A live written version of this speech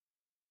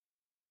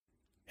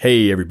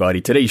Hey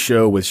everybody, today's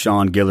show with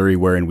Sean Guillory,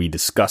 wherein we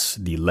discuss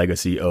the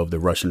legacy of the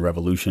Russian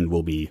Revolution,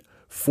 will be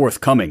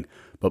forthcoming.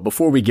 But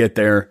before we get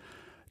there,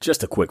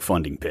 just a quick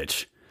funding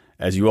pitch.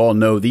 As you all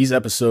know, these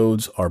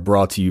episodes are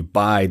brought to you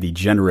by the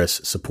generous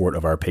support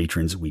of our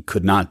patrons. We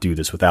could not do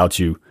this without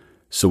you.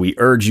 So we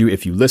urge you,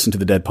 if you listen to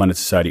the Dead Pundit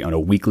Society on a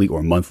weekly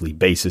or monthly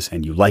basis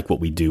and you like what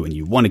we do and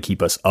you want to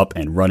keep us up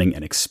and running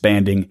and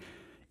expanding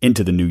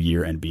into the new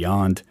year and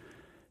beyond,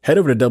 head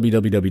over to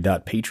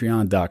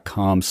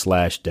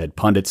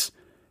www.patreon.com/deadpundits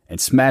and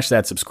smash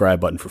that subscribe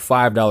button for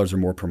 $5 or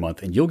more per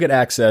month, and you'll get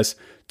access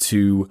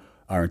to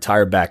our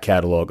entire back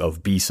catalog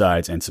of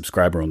B-sides and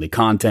subscriber-only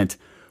content,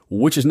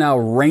 which is now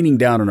raining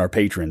down on our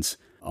patrons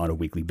on a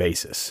weekly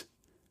basis.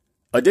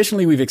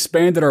 Additionally, we've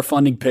expanded our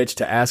funding pitch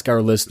to ask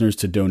our listeners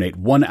to donate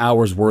 1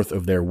 hour's worth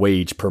of their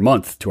wage per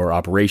month to our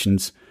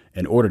operations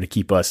in order to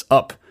keep us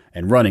up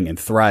and running and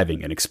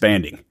thriving and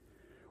expanding.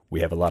 We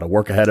have a lot of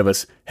work ahead of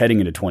us heading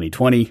into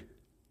 2020.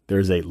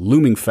 There's a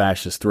looming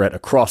fascist threat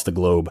across the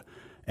globe,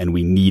 and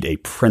we need a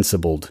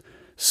principled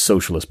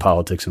socialist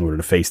politics in order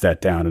to face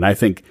that down. And I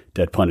think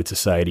Dead Pundit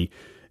Society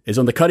is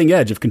on the cutting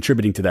edge of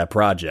contributing to that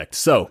project.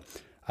 So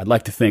I'd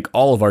like to thank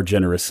all of our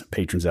generous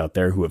patrons out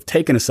there who have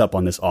taken us up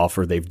on this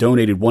offer. They've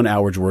donated 1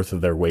 hour's worth of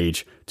their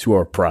wage to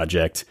our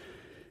project.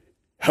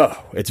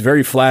 It's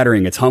very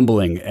flattering. It's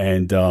humbling.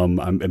 And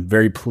I'm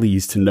very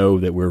pleased to know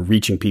that we're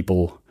reaching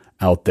people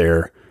out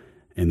there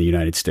in the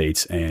United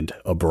States and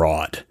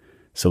abroad.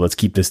 So let's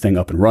keep this thing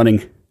up and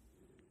running.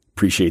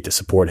 Appreciate the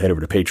support. Head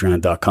over to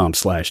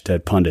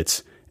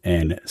patreon.com/deadpundits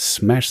and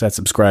smash that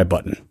subscribe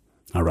button.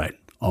 All right,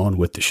 on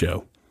with the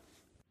show.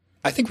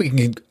 I think we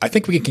can.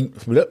 Okay.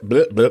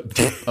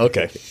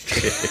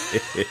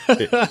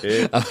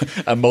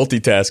 I'm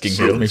multitasking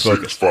here. Let me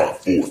focus. 5,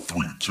 4,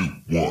 3, 2,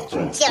 1. You'll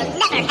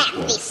never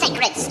have the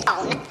sacred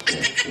stone.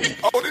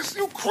 Oh, this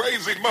you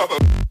crazy mother.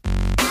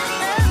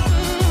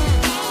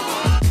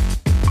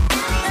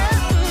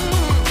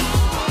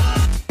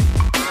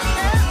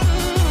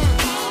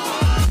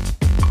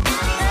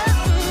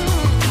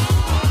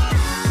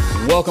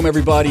 Welcome,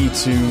 everybody,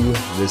 to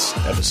this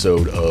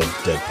episode of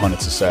Dead Pundit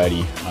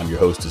Society. I'm your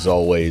host, as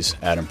always,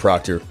 Adam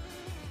Proctor.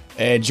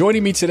 And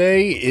joining me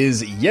today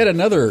is yet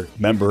another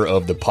member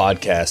of the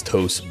podcast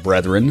host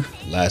brethren.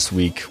 Last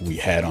week, we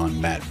had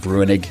on Matt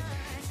Bruenig,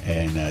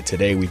 and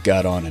today we've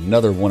got on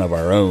another one of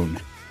our own.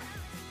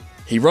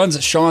 He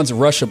runs Sean's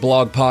Russia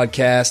blog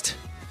podcast.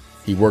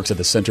 He works at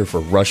the Center for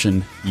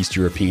Russian, East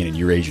European, and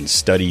Eurasian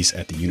Studies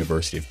at the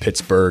University of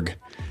Pittsburgh.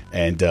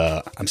 And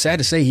I'm sad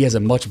to say he has a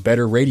much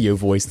better radio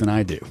voice than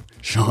I do.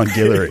 Sean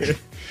Guillory.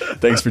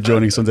 Thanks for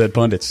joining us on Dead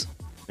Pundits.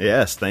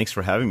 Yes, thanks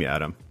for having me,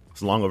 Adam.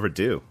 It's long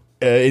overdue.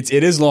 It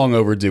is long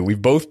overdue.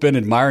 We've both been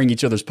admiring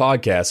each other's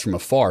podcasts from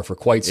afar for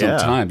quite some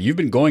time. You've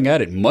been going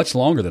at it much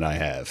longer than I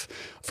have.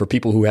 For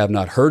people who have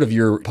not heard of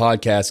your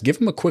podcast, give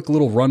them a quick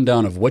little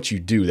rundown of what you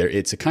do there.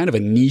 It's a kind of a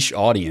niche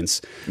audience.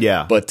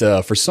 Yeah. But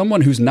for someone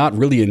who's not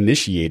really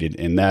initiated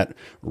in that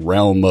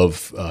realm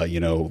of,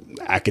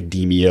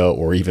 academia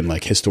or even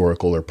like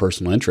historical or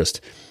personal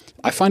interest,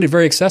 I find it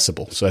very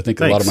accessible. So I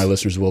think a lot of my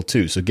listeners will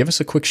too. So give us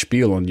a quick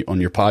spiel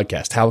on your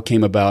podcast, how it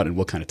came about and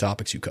what kind of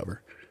topics you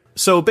cover.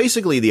 So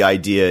basically the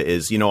idea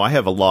is, I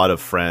have a lot of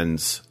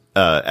friends,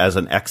 as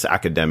an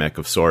ex-academic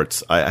of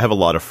sorts, I have a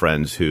lot of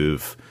friends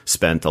who've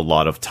spent a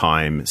lot of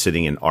time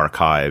sitting in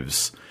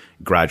archives,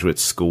 graduate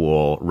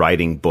school,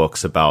 writing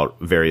books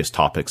about various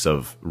topics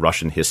of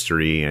Russian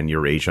history and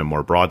Eurasia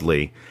more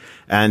broadly.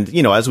 And,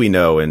 as we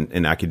know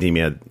in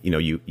academia,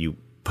 you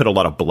put a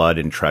lot of blood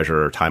and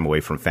treasure or time away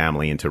from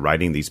family into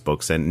writing these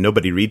books, and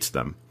nobody reads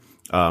them.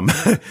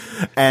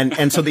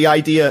 And so the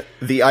idea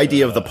of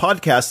the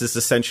podcast is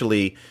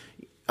essentially,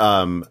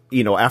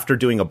 after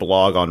doing a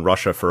blog on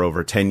Russia for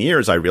over 10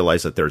 years, I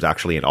realized that there's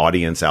actually an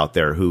audience out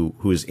there who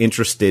is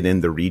interested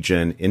in the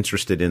region,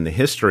 interested in the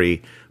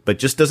history, but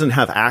just doesn't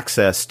have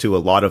access to a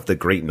lot of the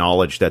great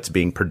knowledge that's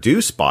being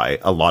produced by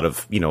a lot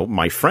of,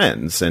 my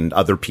friends and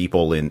other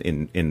people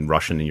in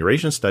Russian and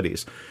Eurasian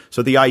studies.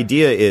 So the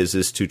idea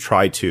is to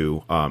try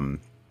to,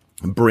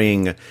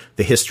 bring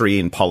the history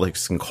and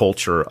politics and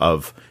culture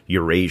of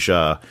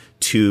Eurasia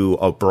to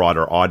a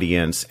broader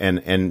audience.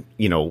 And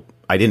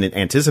I didn't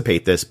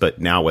anticipate this, but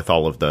now with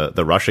all of the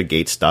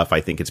Russiagate stuff,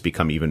 I think it's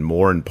become even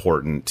more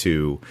important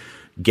to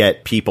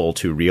get people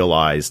to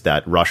realize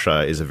that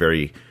Russia is a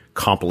very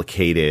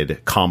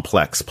complicated,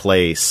 complex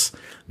place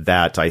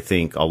that I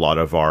think a lot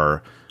of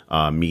our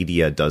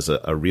media does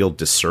a real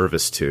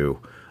disservice to.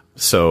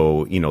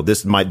 So,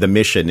 the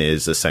mission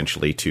is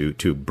essentially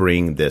to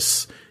bring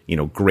this,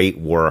 great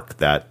work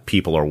that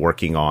people are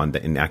working on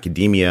in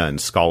academia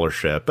and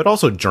scholarship, but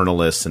also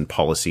journalists and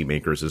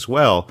policymakers as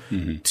well,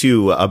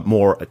 to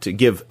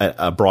give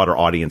a broader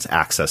audience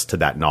access to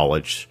that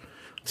knowledge.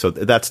 So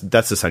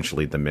that's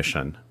essentially the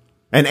mission.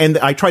 And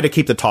I try to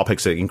keep the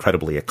topics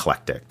incredibly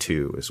eclectic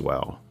too, as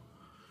well.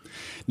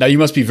 Now, you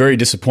must be very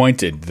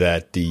disappointed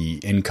that the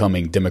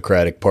incoming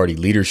Democratic Party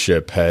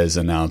leadership has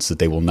announced that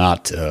they will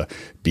not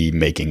be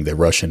making the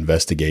Russia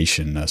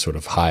investigation sort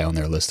of high on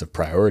their list of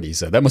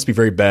priorities. That must be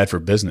very bad for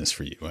business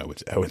for you, I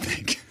would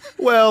think.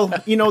 Well,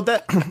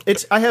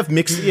 that I have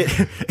mixed.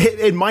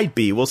 It might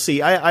be. We'll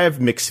see. I have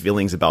mixed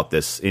feelings about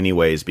this,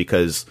 anyways,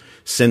 because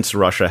since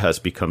Russia has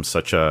become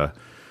such a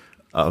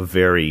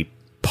very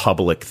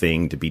public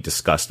thing to be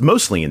discussed,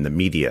 mostly in the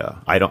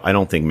media. I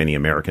don't think many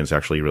Americans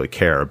actually really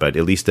care, but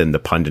at least in the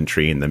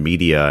punditry, in the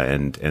media,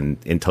 and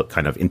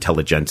kind of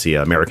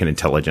intelligentsia, American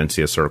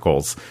intelligentsia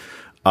circles,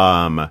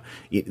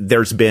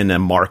 there's been a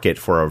market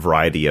for a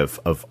variety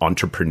of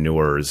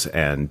entrepreneurs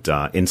and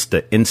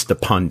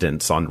insta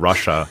pundits on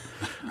Russia.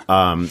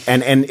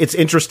 And it's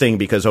interesting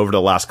because over the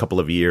last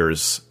couple of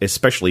years,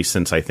 especially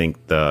since I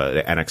think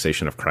the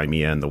annexation of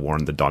Crimea and the war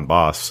in the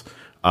Donbass,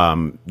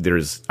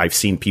 I've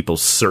seen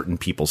certain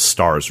people's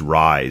stars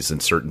rise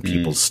and certain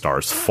people's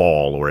stars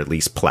fall, or at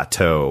least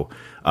plateau,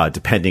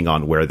 depending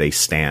on where they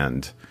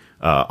stand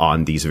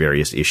on these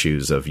various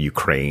issues of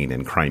Ukraine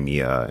and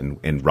Crimea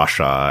and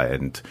Russia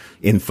and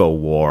info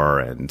war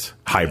and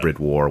hybrid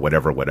war,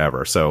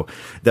 whatever. So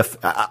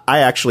I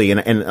actually,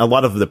 and a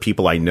lot of the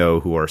people I know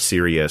who are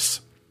serious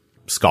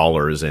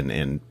scholars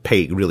and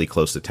pay really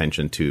close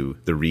attention to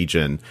the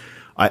region,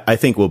 I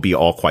think we'll be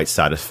all quite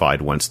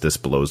satisfied once this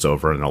blows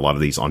over and a lot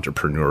of these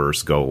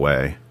entrepreneurs go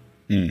away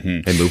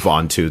and move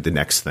on to the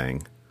next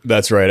thing.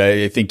 That's right.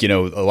 I think, a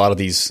lot of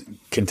these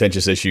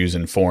contentious issues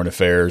in foreign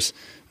affairs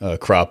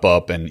crop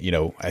up, and,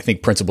 I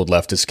think principled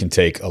leftists can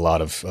take a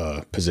lot of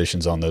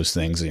positions on those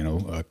things,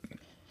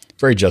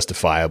 very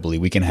justifiably.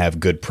 We can have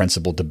good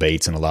principled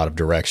debates in a lot of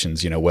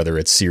directions, whether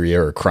it's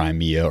Syria or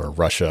Crimea or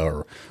Russia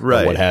or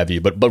what have you.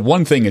 But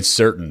one thing is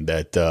certain,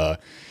 that the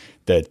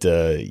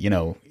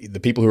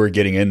people who are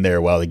getting in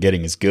there while the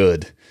getting is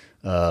good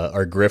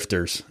are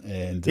grifters,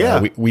 and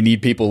we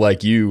need people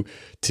like you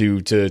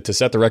to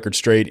set the record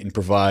straight and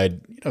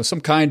provide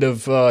some kind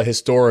of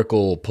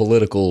historical,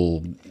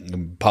 political,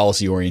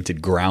 policy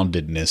oriented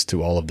groundedness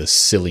to all of this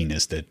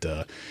silliness that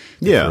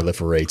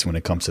proliferates when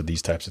it comes to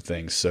these types of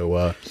things.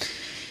 So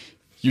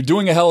you're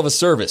doing a hell of a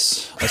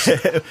service.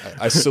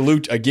 I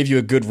salute. I give you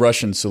a good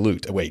Russian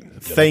salute. Wait,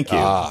 thank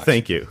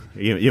you.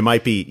 You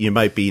might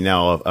be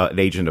now an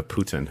agent of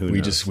Putin. Who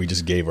knows? We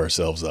just gave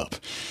ourselves up.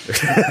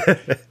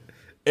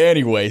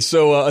 Anyway,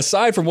 so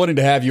aside from wanting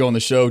to have you on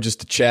the show just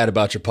to chat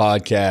about your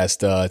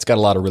podcast, it's got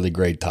a lot of really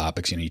great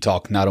topics. You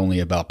talk not only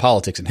about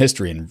politics and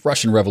history and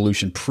Russian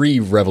Revolution,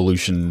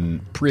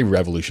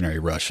 pre-revolutionary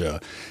Russia.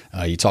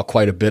 You talk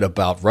quite a bit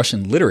about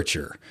Russian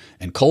literature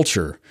and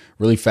culture.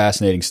 Really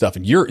fascinating stuff.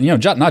 And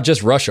not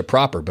just Russia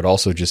proper, but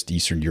also just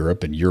Eastern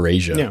Europe and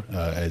Eurasia.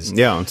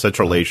 And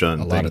Central Asia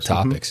and a lot of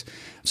topics.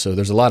 So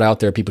there's a lot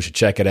out there. People should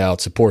check it out.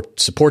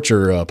 Support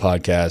your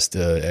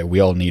podcast. We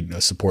all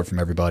need support from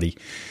everybody.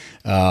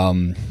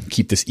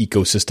 Keep this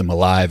ecosystem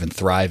alive and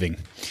thriving.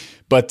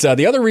 But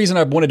the other reason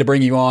I wanted to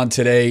bring you on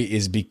today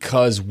is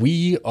because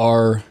we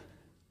are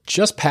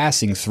just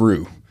passing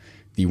through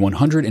the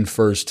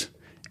 101st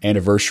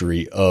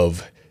anniversary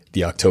of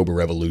the October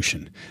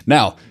Revolution.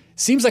 Now,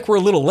 seems like we're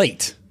a little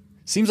late.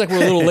 Seems like we're a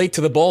little late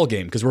to the ball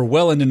game because we're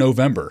well into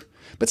November.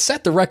 But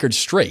set the record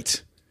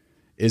straight.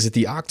 Is it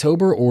the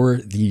October or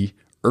the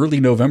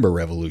early November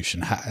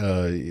Revolution?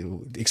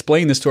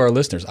 Explain this to our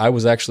listeners. I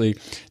was actually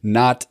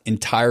not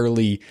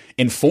entirely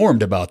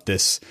informed about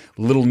this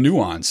little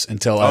nuance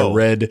until I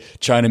read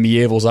China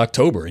Mieville's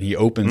October, and he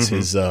opens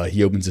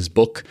his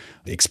book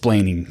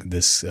explaining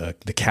this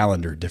the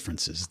calendar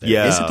differences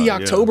there. Is it the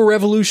October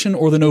Revolution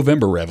or the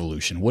November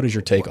Revolution? What is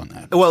your take on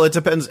that? Well, it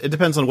depends. It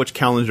depends on which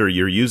calendar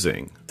you're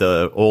using.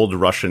 The old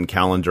Russian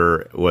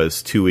calendar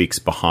was 2 weeks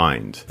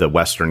behind the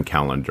Western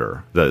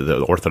calendar,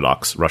 the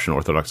Russian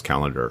Orthodox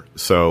calendar.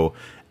 So,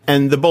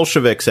 and the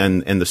Bolsheviks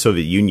and the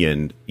Soviet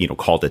Union,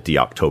 called it the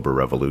October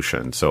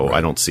Revolution. So right.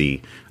 I don't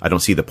see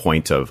the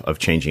point of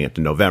changing it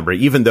to November,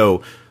 even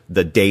though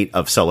the date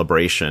of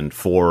celebration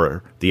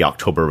for the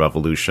October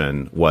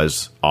Revolution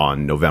was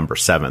on November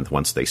 7th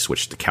once they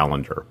switched the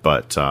calendar.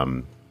 But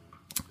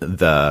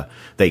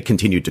they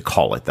continued to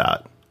call it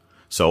that.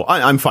 So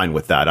I'm fine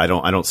with that. I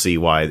don't see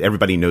why.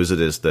 Everybody knows it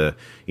as the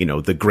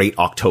Great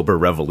October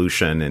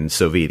Revolution and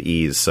Soviet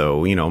ease.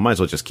 So, might as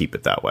well just keep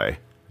it that way.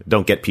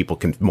 Don't get people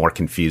more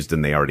confused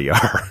than they already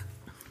are.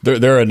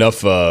 There are enough,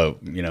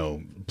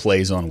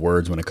 plays on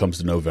words when it comes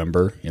to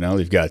November.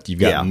 You've got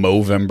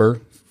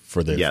Movember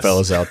for the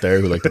fellas out there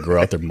who like to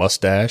grow out their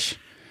mustache.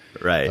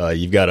 Right.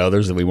 You've got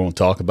others that we won't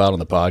talk about on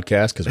the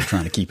podcast because we're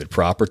trying to keep it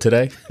proper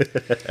today.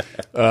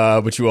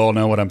 But you all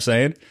know what I'm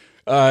saying.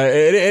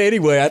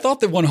 Anyway, I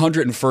thought the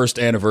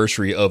 101st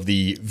anniversary of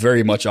the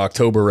very much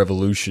October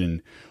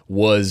Revolution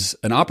was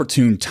an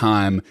opportune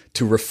time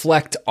to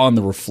reflect on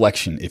the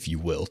reflection, if you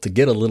will, to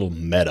get a little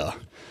meta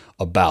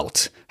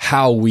about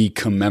how we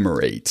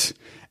commemorate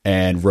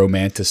and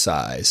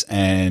romanticize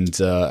and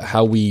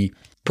how we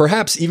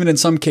perhaps even in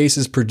some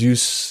cases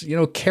produce,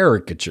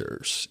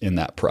 caricatures in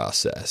that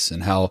process,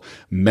 and how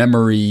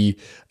memory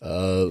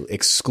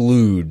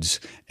excludes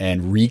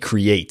and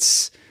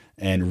recreates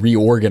and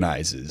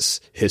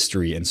reorganizes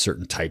history in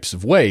certain types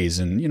of ways.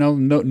 And,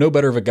 no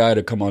better of a guy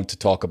to come on to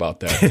talk about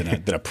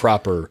that than a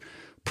proper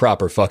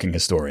fucking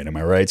historian. Am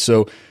I right?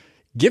 So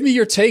give me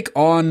your take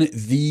on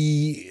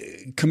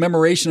the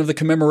commemoration of the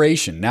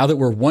commemoration. Now that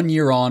we're 1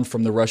 year on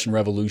from the Russian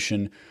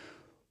Revolution,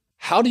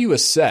 how do you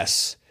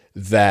assess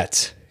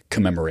that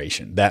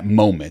commemoration, that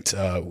moment?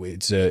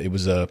 It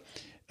was a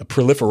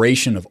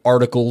proliferation of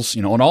articles,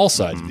 on all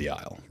sides of the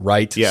aisle,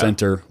 right,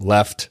 center,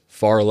 left,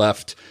 far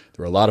left.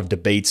 There were a lot of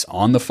debates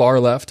on the far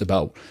left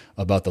about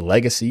the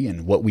legacy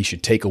and what we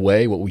should take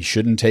away, what we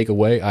shouldn't take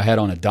away. I had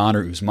on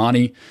Adaner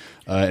Usmani,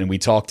 and we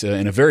talked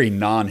in a very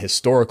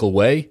non-historical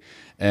way.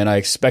 And I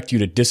expect you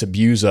to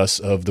disabuse us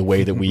of the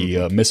way that we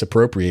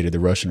misappropriated the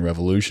Russian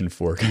Revolution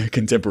for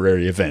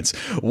contemporary events.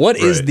 What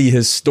is the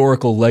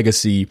historical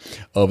legacy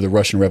of the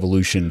Russian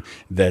Revolution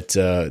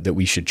that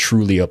we should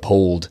truly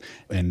uphold?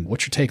 And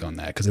what's your take on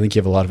that? Because I think you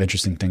have a lot of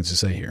interesting things to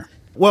say here.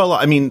 Well,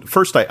 I mean,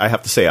 first, I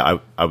have to say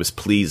I was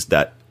pleased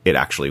that it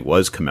actually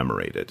was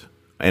commemorated.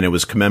 And it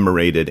was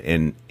commemorated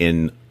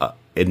in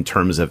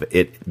terms of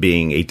it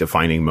being a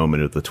defining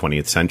moment of the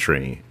 20th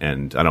century.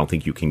 And I don't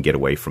think you can get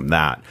away from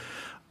that.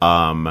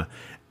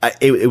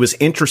 It was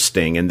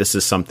interesting, and this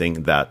is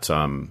something that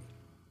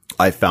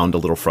I found a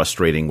little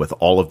frustrating with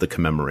all of the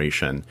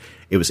commemoration.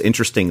 It was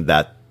interesting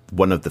that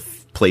one of the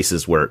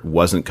places where it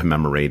wasn't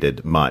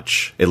commemorated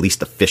much, at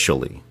least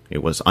officially,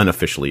 it was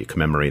unofficially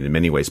commemorated in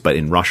many ways, but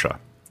in Russia,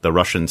 the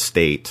Russian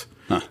state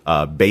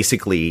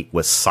basically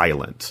was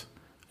silent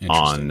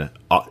on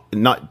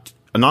not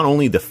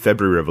only the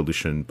February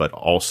Revolution, but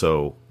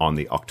also on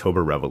the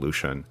October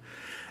Revolution.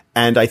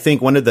 And I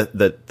think one of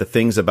the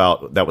things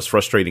that was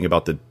frustrating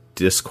about the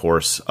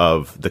discourse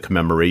of the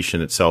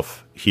commemoration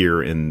itself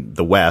here in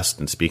the West,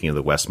 and speaking of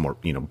the West more,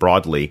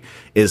 broadly,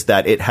 is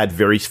that it had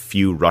very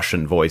few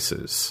Russian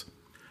voices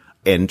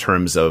in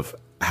terms of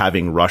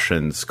having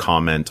Russians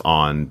comment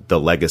on the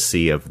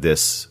legacy of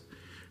this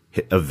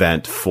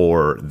event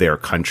for their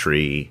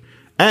country.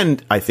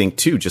 And I think,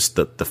 too, just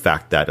the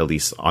fact that, at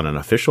least on an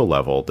official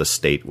level, the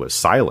state was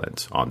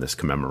silent on this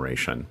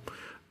commemoration.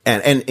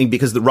 And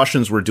because the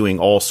Russians were doing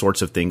all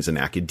sorts of things in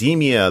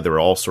academia, there were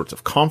all sorts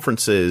of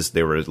conferences,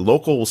 there were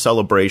local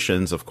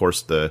celebrations. Of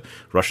course, the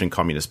Russian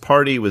Communist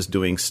Party was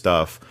doing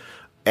stuff.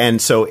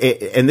 And so,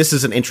 and this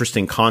is an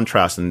interesting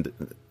contrast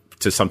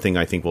to something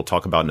I think we'll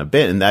talk about in a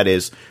bit, and that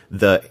is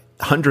the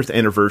 100th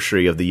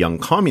anniversary of the Young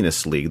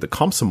Communist League. The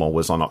Komsomol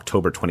was on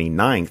October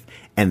 29th,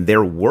 and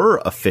there were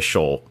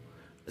official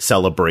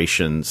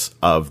celebrations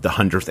of the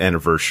 100th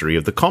anniversary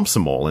of the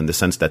Komsomol, in the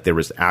sense that there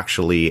was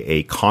actually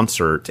a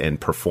concert and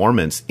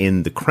performance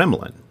in the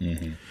Kremlin.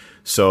 Mm-hmm.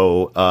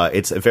 So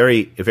it's a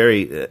very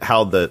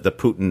how the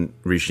Putin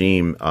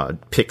regime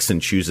picks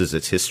and chooses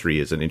its history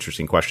is an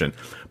interesting question.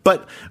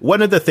 But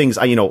one of the things,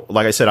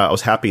 like I said, I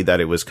was happy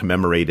that it was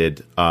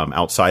commemorated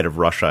outside of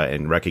Russia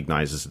and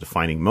recognized as a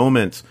defining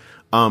moment.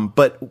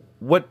 But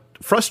what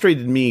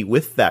frustrated me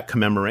with that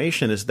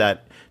commemoration is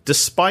that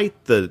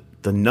despite the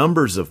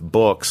numbers of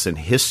books and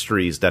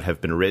histories that have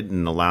been written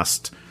in the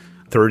last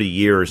 30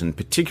 years, and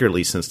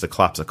particularly since the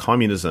collapse of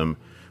communism,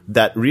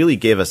 that really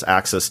gave us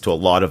access to a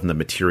lot of the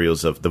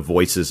materials of the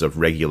voices of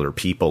regular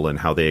people and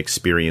how they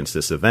experienced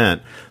this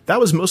event, that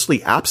was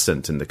mostly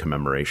absent in the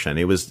commemoration.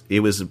 It was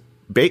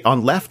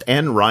on left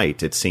and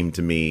right, it seemed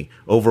to me,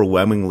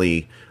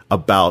 overwhelmingly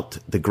about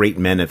the great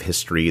men of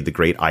history, the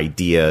great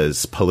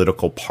ideas,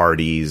 political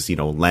parties,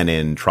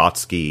 Lenin,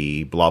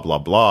 Trotsky, blah, blah,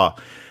 blah.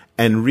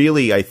 And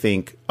really, I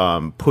think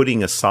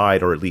putting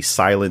aside, or at least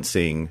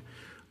silencing,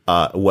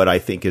 what I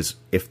think is,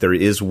 if there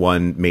is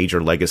one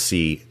major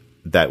legacy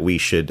that we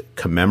should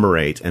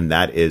commemorate, and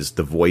that is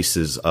the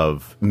voices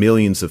of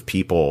millions of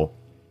people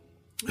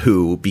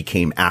who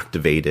became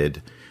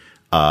activated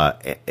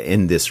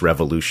in this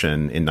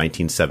revolution in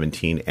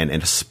 1917 and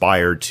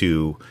aspired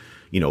to,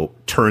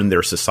 turn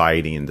their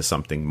society into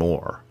something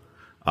more.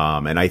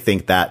 And I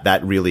think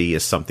that really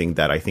is something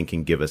that I think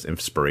can give us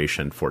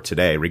inspiration for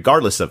today,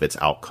 regardless of its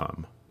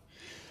outcome.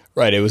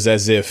 Right. It was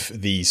as if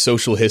the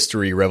social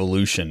history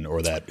revolution,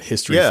 or that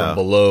history from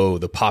below,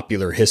 the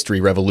popular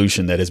history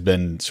revolution that has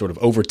been sort of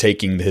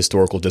overtaking the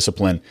historical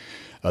discipline,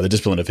 the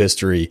discipline of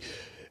history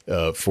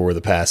for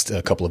the past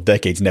couple of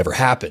decades, never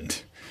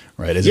happened.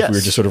 Right. As if we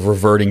were just sort of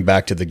reverting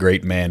back to the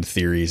great man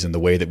theories and the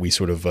way that we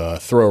sort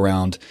of throw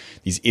around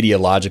these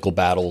ideological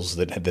battles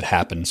that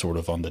happen sort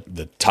of on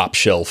the top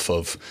shelf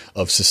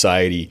of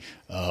society,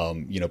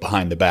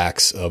 behind the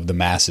backs of the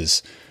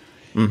masses.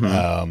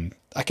 Mm-hmm.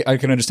 I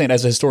can understand,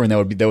 as a historian,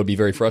 that would be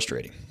very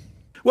frustrating.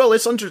 Well,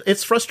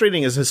 it's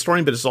frustrating as a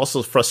historian, but it's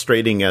also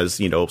frustrating as,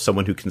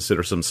 someone who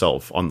considers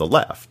himself on the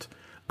left,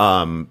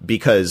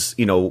 because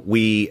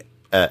we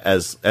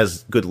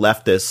as good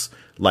leftists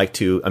like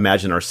to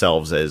imagine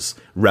ourselves as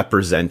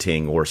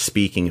representing or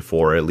speaking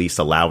for, at least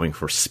allowing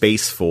for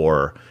space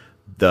for,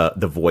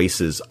 the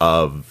voices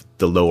of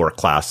the lower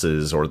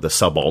classes or the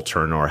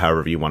subaltern or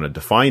however you want to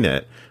define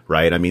it,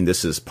 right? I mean,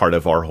 this is part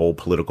of our whole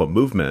political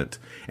movement.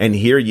 And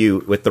here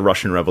you, with the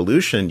Russian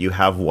Revolution, you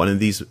have one of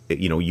these,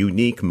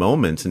 unique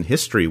moments in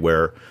history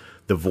where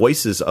the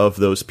voices of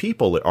those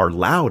people are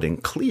loud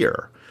and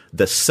clear.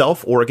 The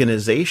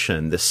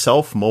self-organization, the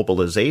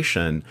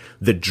self-mobilization,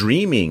 the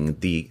dreaming,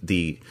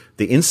 the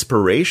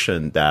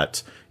inspiration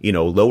that,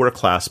 lower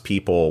class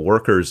people,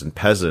 workers and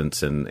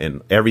peasants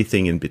and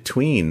everything in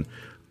between,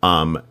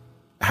 the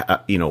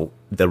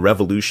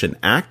revolution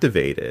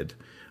activated,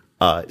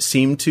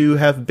 seem to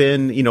have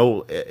been,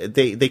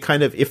 they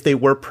kind of, if they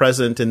were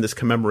present in this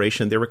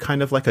commemoration, they were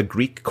kind of like a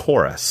Greek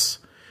chorus.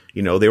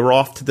 They were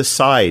off to the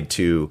side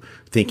to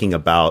thinking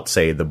about,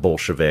 say, the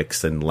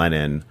Bolsheviks and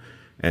Lenin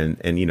and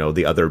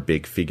the other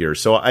big figures.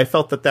 So I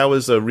felt that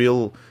was a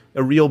real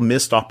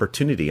missed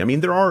opportunity. I mean,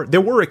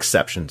 there were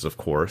exceptions, of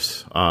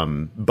course,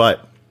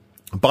 but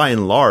by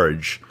and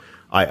large,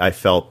 I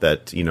felt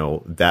that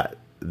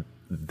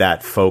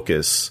that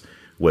focus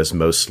was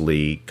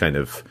mostly kind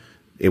of,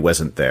 it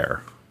wasn't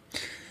there.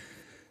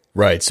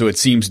 Right. So it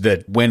seems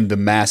that when the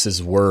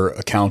masses were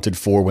accounted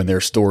for, when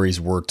their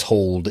stories were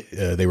told,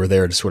 they were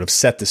there to sort of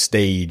set the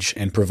stage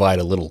and provide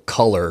a little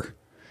color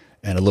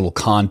and a little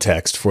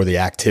context for the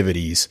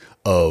activities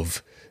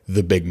of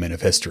the big men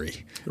of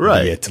history.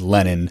 Right. Be it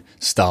Lenin,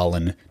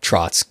 Stalin,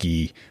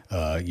 Trotsky,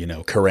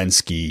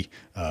 Kerensky,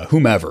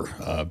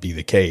 whomever be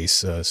the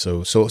case.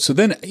 So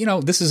then,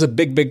 this is a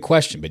big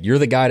question, but you're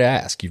the guy to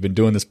ask. You've been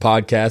doing this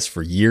podcast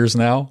for years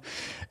now.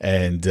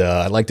 And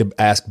I like to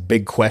ask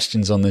big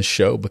questions on this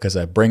show because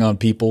I bring on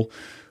people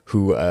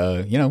who,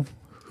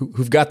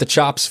 who've got the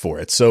chops for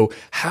it. So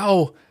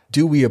how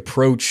do we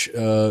approach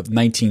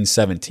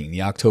 1917,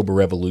 the October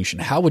Revolution?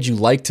 How would you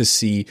like to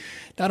see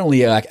not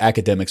only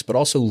academics but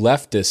also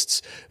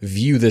leftists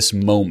view this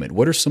moment?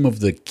 What are some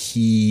of the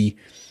key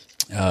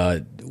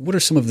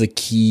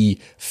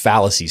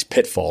fallacies,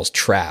 pitfalls,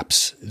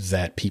 traps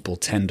that people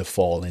tend to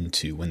fall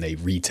into when they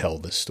retell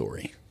this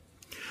story?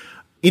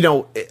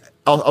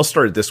 I'll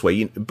start it this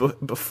way.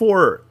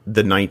 Before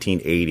the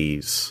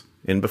 1980s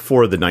and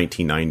before the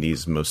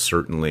 1990s, most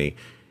certainly,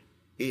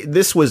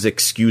 this was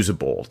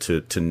excusable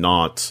to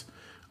not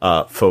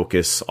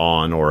focus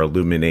on or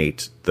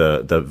illuminate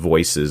the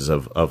voices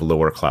of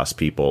lower class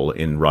people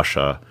in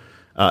Russia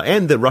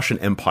and the Russian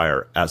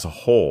Empire as a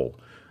whole.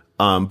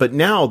 But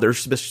now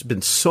there's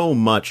been so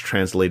much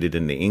translated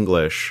into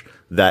English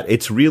that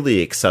it's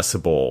really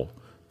accessible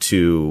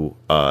to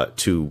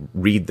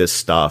read this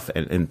stuff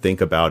and think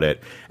about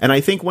it. And I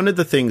think one of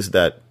the things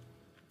that,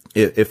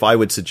 if I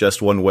would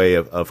suggest one way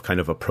of kind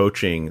of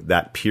approaching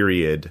that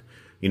period,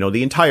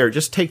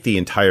 just take the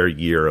entire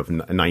year of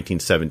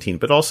 1917,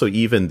 but also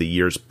even the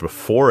years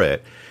before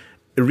it,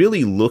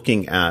 really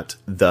looking at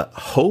the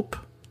hope,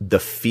 the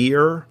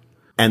fear,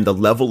 and the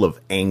level of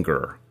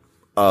anger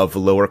of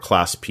lower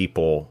class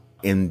people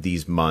in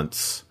these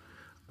months,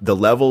 the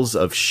levels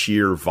of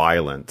sheer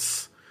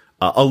violence,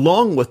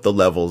 along with the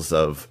levels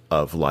of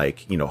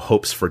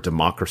hopes for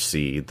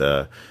democracy,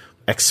 the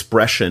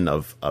expression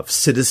of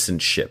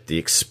citizenship, the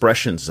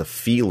expressions of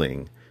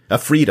freedom,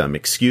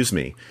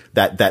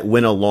 that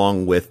went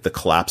along with the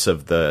collapse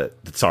of the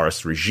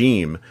Tsarist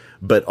regime,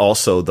 but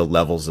also the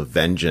levels of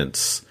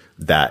vengeance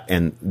that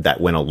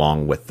went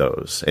along with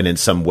those, and in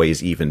some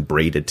ways even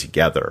braided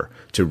together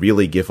to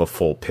really give a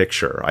full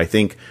picture. I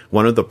think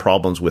one of the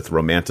problems with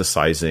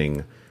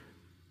romanticizing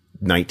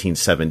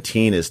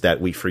 1917 is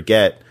that we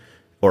forget,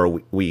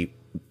 or we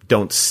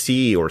don't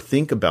see or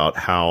think about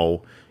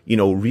how,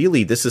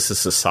 really this is a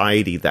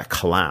society that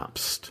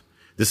collapsed.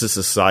 This is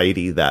a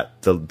society that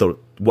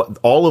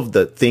all of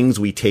the things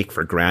we take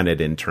for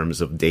granted in terms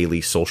of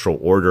daily social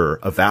order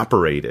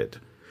evaporated.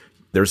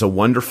 There's a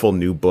wonderful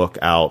new book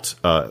out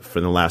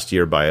for the last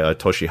year by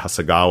Toshi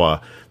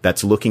Hasegawa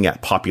that's looking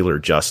at popular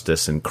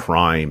justice and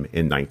crime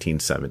in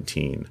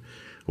 1917,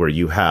 where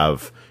you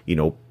have,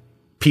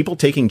 people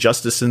taking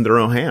justice in their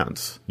own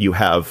hands. You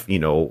have,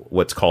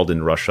 what's called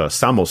in Russia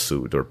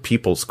samosud, or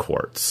people's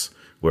courts,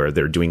 where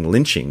they're doing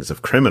lynchings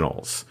of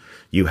criminals.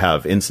 You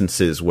have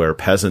instances where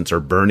peasants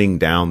are burning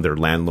down their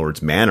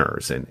landlords'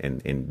 manors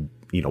and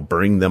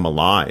burning them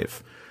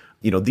alive.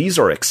 These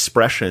are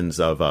expressions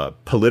of a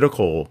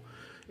political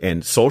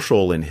and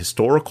social and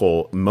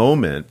historical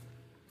moment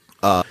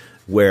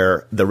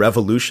where the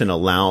revolution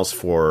allows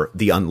for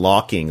the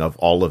unlocking of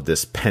all of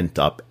this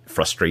pent-up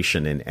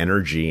frustration and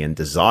energy and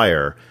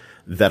desire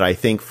that I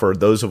think for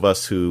those of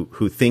us who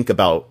think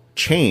about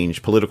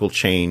change, political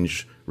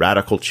change,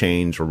 radical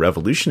change, or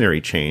revolutionary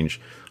change,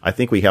 I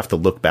think we have to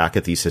look back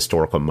at these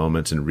historical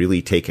moments and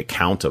really take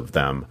account of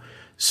them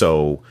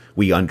so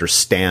we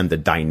understand the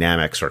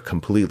dynamics are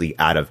completely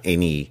out of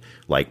any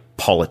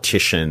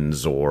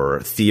politicians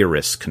or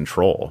theorists'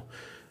 control.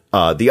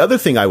 The other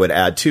thing I would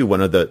add too,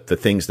 one of the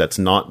things that's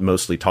not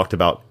mostly talked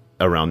about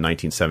around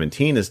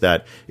 1917 is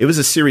that it was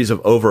a series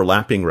of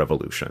overlapping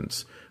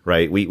revolutions,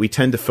 right? We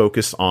tend to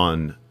focus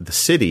on the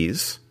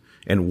cities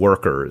and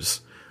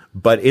workers,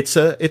 but it's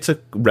a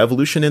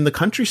revolution in the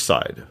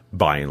countryside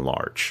by and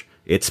large.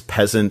 It's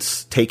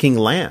peasants taking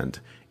land.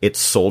 It's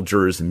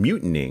soldiers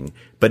mutinying,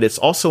 but it's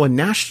also a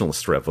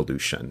nationalist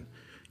revolution.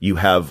 You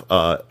have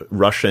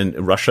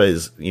Russia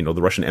is, the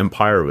Russian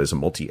Empire is a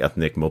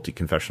multi-ethnic,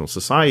 multi-confessional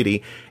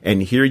society.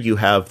 And here you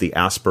have the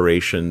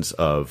aspirations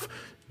of,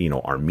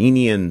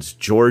 Armenians,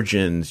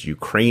 Georgians,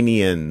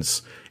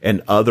 Ukrainians,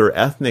 and other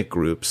ethnic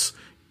groups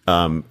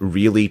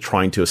really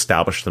trying to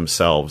establish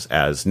themselves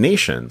as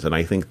nations. And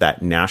I think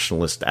that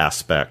nationalist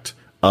aspect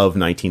of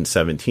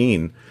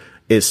 1917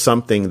 is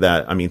something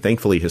that,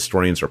 thankfully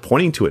historians are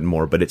pointing to it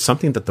more, but it's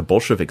something that the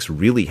Bolsheviks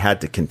really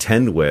had to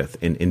contend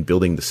with in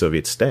building the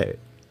Soviet state.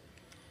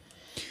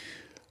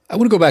 I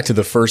want to go back to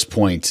the first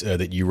point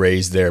that you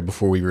raised there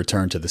before we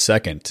return to the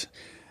second.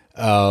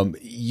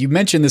 You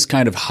mentioned this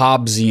kind of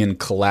Hobbesian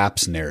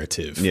collapse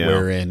narrative,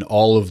 wherein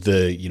all of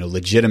the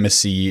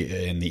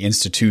legitimacy and the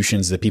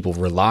institutions that people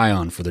rely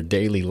on for their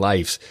daily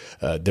lives,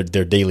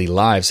 their daily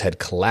lives had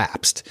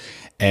collapsed,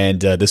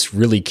 and this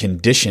really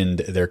conditioned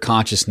their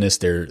consciousness,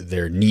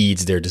 their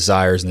needs, their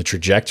desires, and the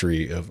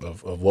trajectory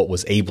of what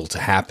was able to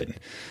happen.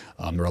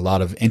 There are a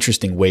lot of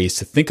interesting ways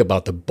to think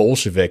about the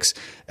Bolsheviks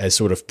as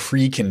sort of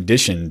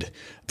preconditioned,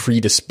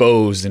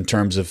 predisposed in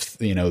terms of,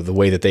 the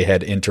way that they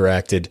had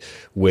interacted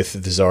with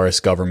the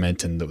Tsarist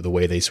government and the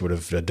way they sort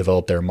of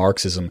developed their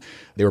Marxism.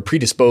 They were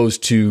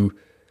predisposed to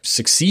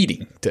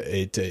succeeding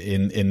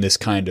in this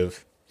kind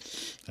of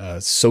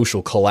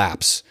social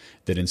collapse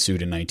that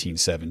ensued in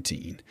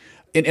 1917.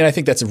 And I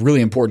think that's really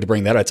important to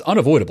bring that up. It's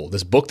unavoidable.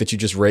 This book that you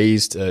just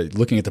raised,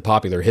 looking at the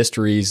popular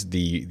histories,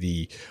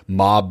 the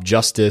mob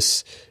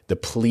justice, the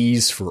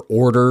pleas for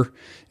order,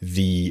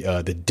 the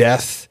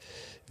death,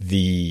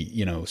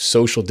 the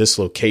social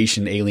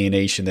dislocation,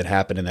 alienation that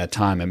happened in that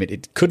time.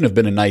 It couldn't have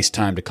been a nice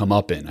time to come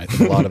up in. I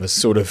think a lot of us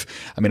sort of,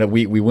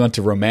 we want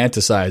to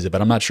romanticize it,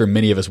 but I'm not sure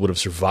many of us would have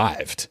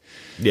survived.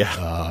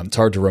 Yeah, it's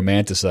hard to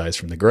romanticize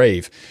from the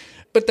grave.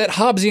 But that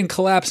Hobbesian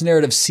collapse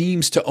narrative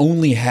seems to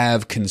only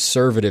have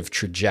conservative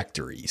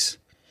trajectories.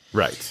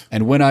 Right.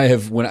 And when I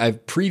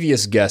have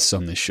previous guests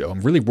on this show,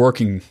 I'm really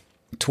working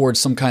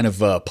towards some kind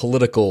of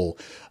political,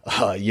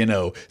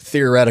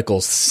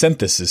 theoretical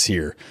synthesis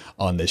here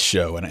on this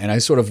show. And I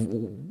sort of,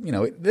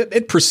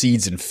 it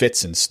proceeds and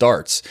fits and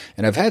starts.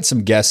 And I've had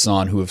some guests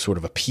on who have sort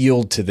of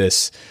appealed to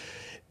this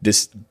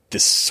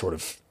sort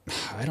of,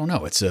 I don't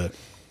know, it's an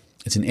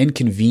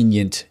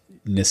inconvenient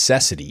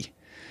necessity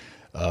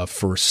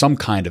for some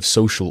kind of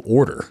social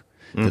order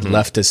that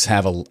leftists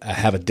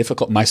have a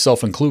difficult,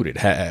 myself included,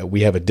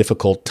 we have a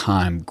difficult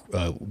time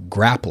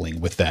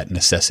grappling with that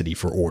necessity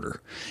for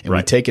order. And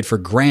we take it for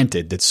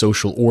granted that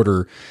social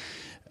order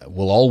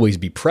will always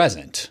be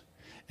present.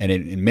 And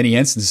in many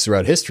instances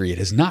throughout history, it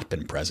has not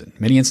been present.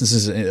 Many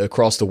instances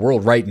across the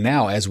world right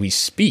now, as we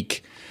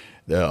speak,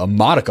 a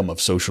modicum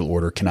of social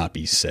order cannot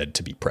be said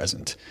to be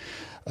present.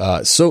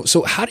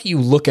 So how do you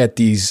look at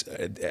these?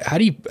 How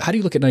do you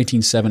look at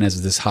 1917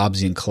 as this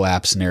Hobbesian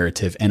collapse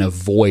narrative and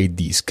avoid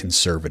these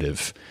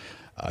conservative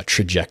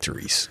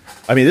trajectories?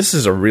 This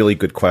is a really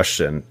good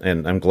question,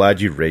 and I'm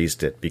glad you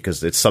raised it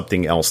because it's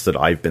something else that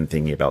I've been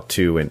thinking about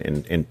too,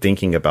 and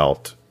thinking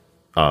about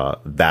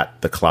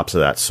the collapse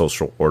of that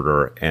social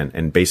order,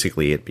 and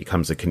basically it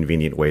becomes a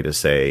convenient way to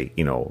say,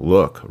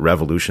 look,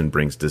 revolution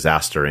brings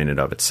disaster in and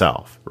of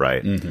itself,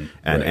 right?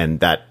 And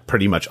that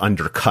pretty much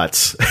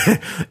undercuts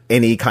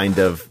any kind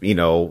of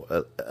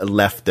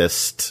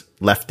leftism,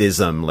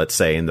 let's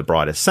say, in the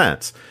broadest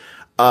sense.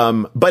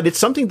 But it's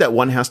something that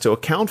one has to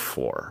account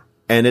for.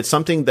 And it's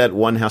something that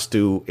one has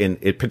to,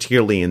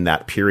 particularly in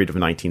that period of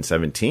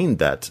 1917,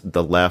 that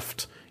the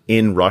left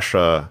in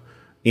Russia,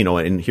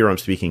 and here I'm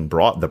speaking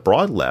the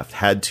broad left,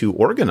 had to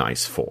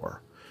organize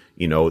for,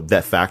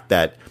 that fact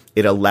that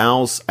it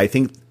allows, I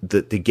think,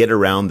 to get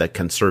around that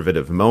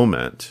conservative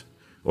moment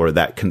or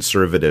that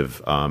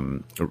conservative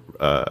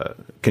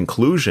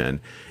conclusion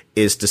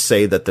is to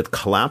say that the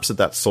collapse of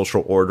that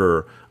social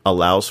order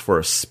allows for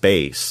a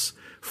space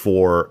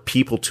for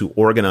people to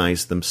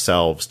organize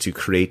themselves to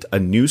create a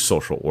new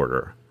social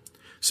order.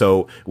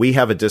 So we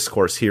have a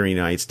discourse here in the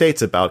United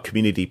States about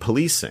community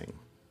policing.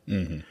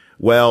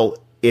 Well,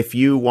 if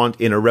you want,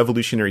 in a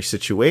revolutionary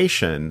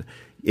situation,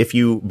 if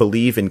you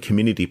believe in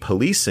community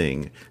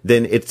policing,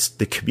 then it's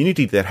the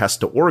community that has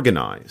to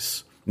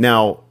organize.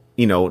 Now,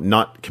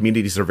 not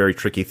communities are very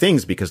tricky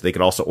things because they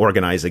could also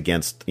organize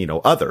against,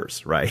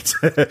 others, right?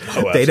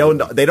 They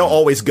don't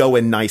always go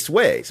in nice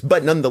ways,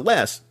 but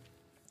nonetheless,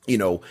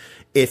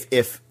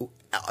 if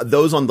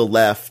those on the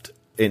left,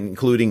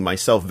 including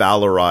myself,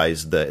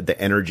 valorize the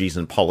energies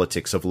and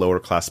politics of lower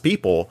class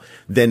people,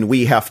 then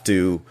we have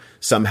to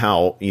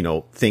somehow,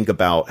 think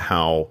about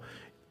how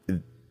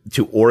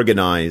to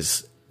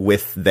organize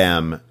with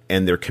them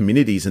and their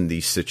communities in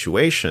these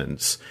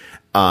situations.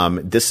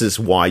 This is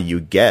why you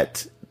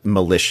get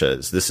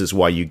militias. This is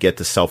why you get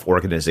the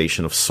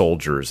self-organization of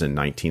soldiers in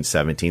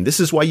 1917.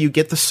 This is why you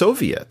get the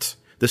Soviet.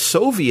 The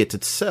Soviet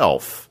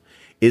itself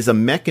is a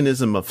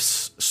mechanism of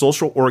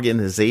social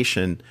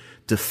organization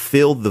to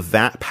fill the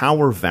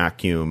power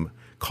vacuum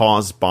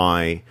caused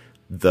by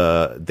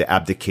the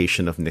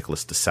abdication of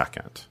Nicholas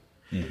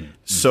II.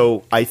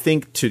 So I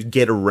think to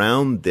get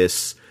around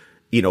this,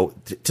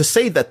 to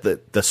say that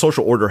the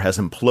social order has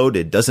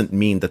imploded doesn't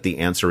mean that the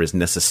answer is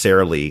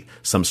necessarily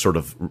some sort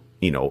of,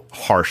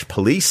 harsh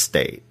police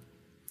state.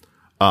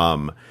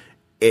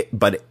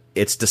 But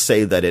it's to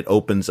say that it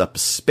opens up a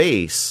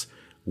space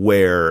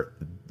where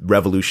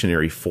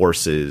revolutionary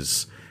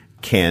forces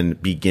can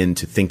begin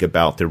to think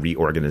about the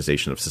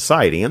reorganization of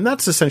society. And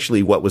that's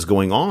essentially what was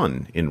going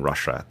on in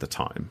Russia at the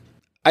time.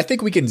 I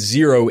think we can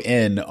zero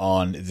in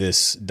on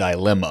this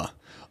dilemma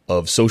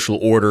of social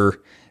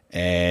order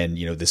and,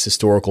 this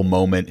historical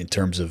moment in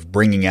terms of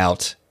bringing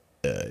out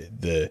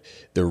the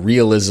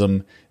realism,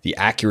 the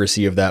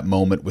accuracy of that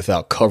moment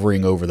without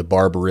covering over the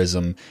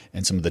barbarism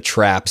and some of the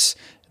traps,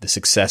 the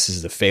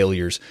successes, the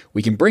failures.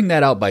 We can bring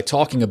that out by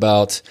talking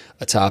about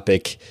a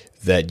topic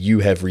that you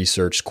have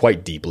researched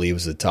quite deeply. It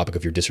was the topic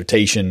of your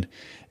dissertation,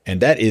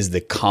 and that is the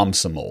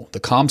Komsomol.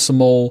 The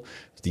Komsomol,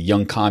 the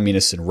young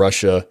communists in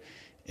Russia.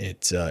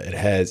 It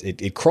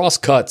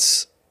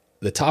crosscuts.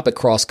 The topic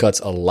crosscuts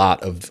a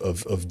lot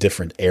of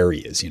different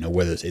areas.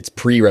 Whether it's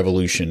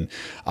pre-revolution,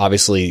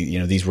 obviously,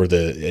 these were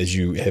as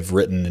you have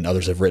written and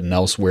others have written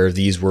elsewhere,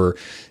 these were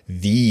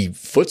the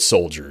foot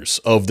soldiers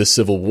of the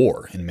Civil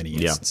War in many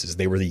instances. Yeah.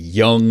 They were the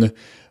young,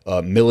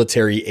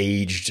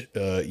 military-aged,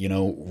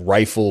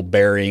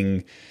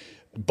 rifle-bearing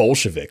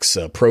Bolsheviks,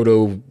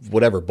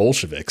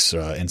 Bolsheviks,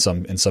 in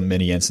some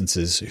many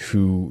instances,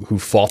 who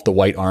fought the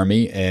White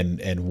Army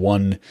and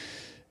won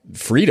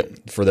freedom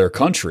for their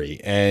country,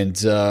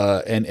 and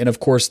of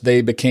course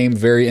they became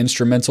very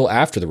instrumental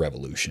after the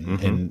revolution,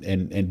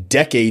 and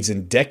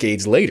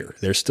decades later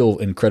they're still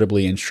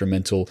incredibly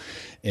instrumental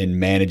in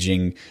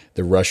managing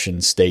the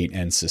Russian state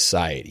and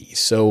society.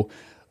 So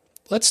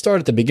let's start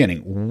at the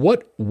beginning.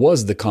 What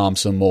was the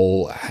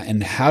Komsomol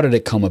and how did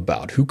it come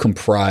about? Who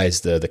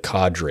comprised the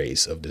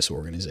cadres of this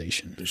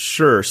organization?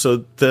 Sure.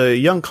 So the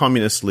Young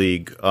Communist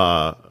League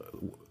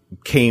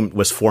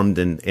was formed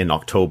in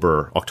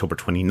October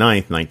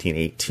 29th,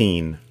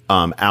 1918,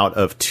 out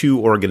of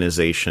two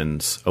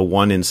organizations,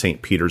 one in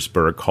St.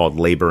 Petersburg called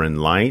Labor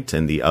and Light,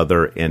 and the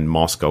other in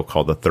Moscow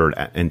called the Third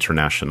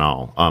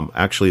International.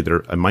 Actually,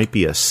 there might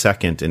be a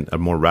second and a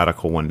more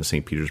radical one in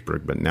St.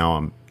 Petersburg, but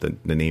now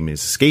the name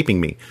is escaping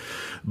me.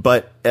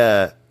 But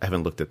I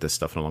haven't looked at this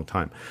stuff in a long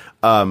time.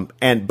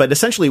 But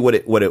essentially what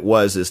it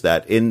was is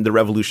that in the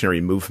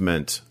revolutionary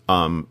movement,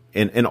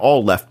 in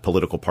all left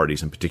political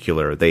parties in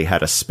particular, they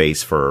had a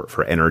space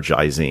for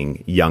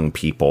energizing young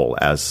people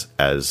as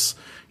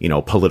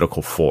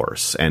political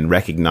force, and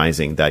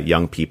recognizing that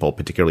young people,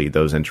 particularly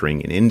those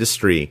entering an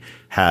industry,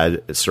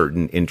 had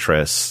certain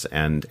interests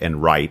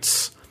and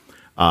rights,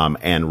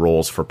 and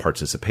roles for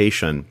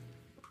participation.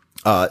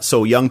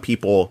 So young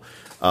people,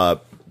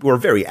 were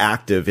very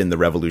active in the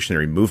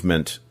revolutionary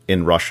movement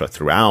in Russia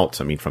throughout.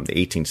 I mean, from the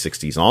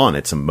 1860s on,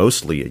 it's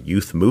mostly a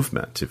youth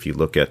movement. If you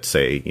look at,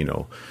 say,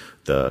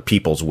 the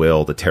People's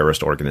Will, the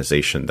terrorist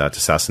organization that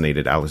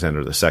assassinated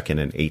Alexander II in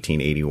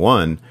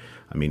 1881,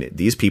 I mean,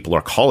 these people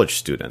are college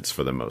students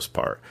for the most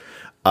part.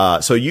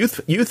 So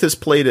youth has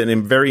played a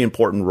very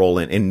important role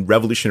in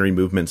revolutionary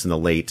movements in the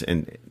late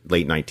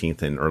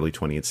 19th and early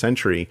 20th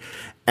century.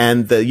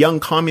 And the Young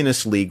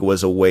Communist League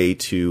was a way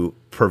to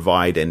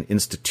provide an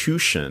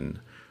institution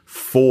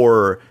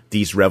for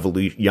these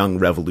young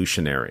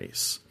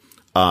revolutionaries,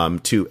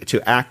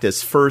 to act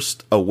as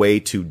first a way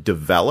to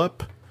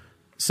develop,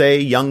 say,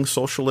 young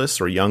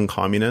socialists or young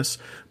communists,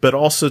 but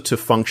also to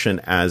function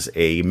as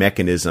a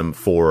mechanism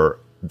for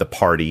the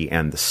party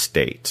and the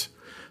state.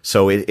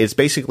 So it's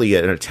basically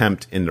an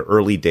attempt in the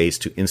early days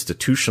to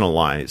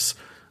institutionalize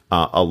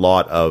a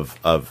lot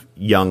of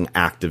young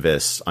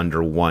activists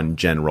under one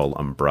general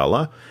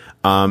umbrella.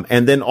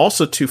 And then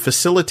also to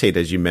facilitate,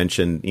 as you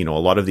mentioned, a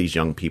lot of these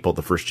young people,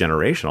 the first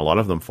generation, a lot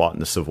of them fought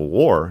in the Civil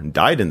War and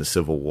died in the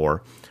Civil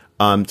War,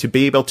 to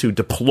be able to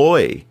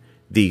deploy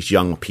these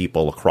young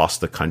people across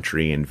the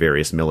country in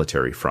various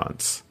military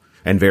fronts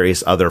and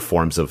various other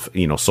forms of,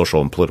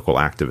 social and political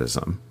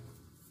activism.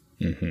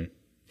 Mm-hmm.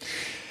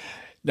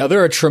 Now,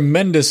 there are a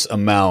tremendous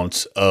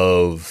amount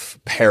of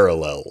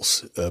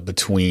parallels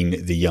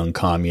between the Young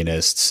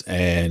Communists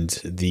and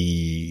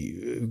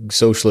the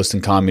socialist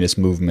and communist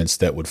movements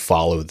that would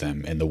follow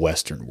them in the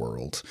Western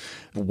world,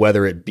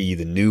 whether it be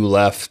the New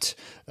Left,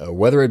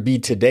 whether it be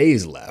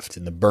today's left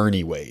in the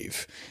Bernie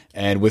wave.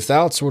 And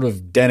without sort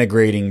of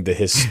denigrating the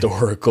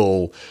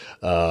historical,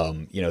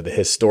 the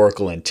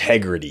historical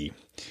integrity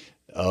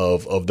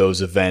of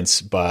those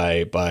events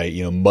by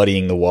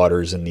muddying the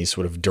waters in these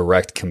sort of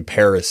direct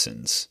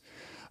comparisons.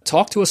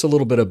 Talk to us a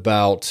little bit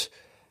about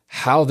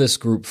how this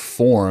group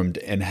formed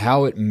and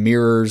how it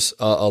mirrors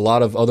a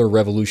lot of other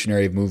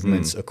revolutionary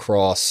movements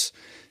across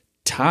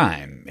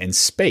time and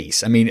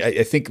space. I mean,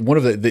 I think one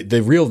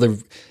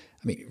of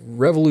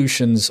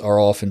revolutions are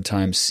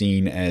oftentimes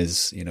seen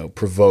as,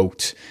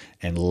 provoked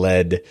and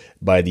led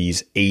by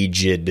these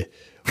aged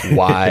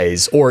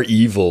wise or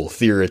evil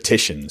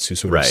theoreticians who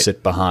sort of Right.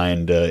 sit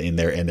behind in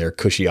their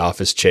cushy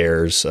office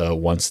chairs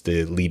once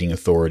the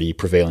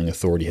prevailing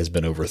authority has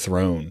been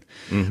overthrown.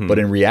 But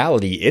in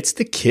reality, it's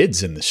the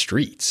kids in the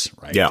streets,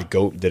 right? Yeah.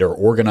 That are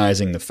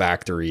organizing the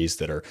factories,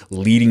 that are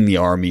leading the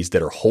armies,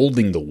 that are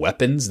holding the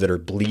weapons, that are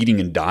bleeding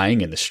and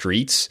dying in the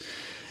streets.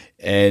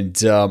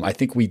 And I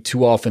think we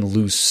too often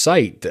lose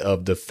sight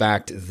of the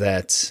fact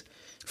that,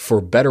 for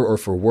better or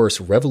for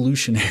worse,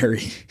 revolutions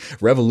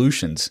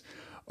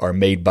are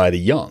made by the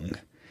young.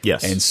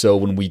 Yes. And so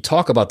when we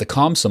talk about the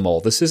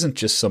Komsomol, this isn't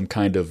just some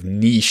kind of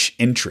niche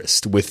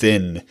interest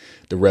within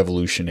the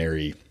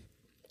revolutionary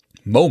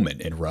moment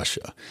in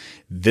Russia.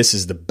 This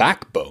is the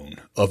backbone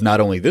of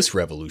not only this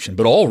revolution,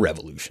 but all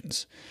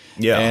revolutions.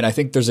 Yeah. And I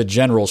think there's a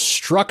general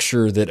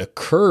structure that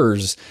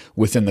occurs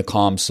within the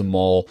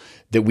Komsomol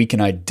that we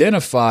can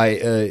identify,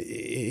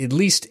 at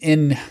least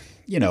in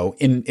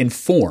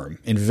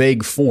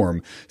vague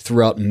form,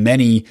 throughout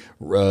many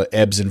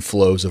ebbs and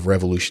flows of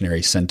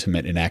revolutionary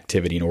sentiment and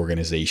activity and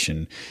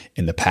organization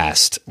in the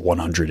past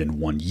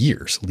 101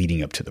 years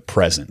leading up to the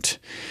present.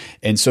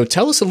 And so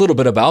tell us a little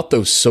bit about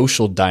those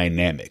social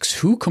dynamics.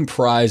 Who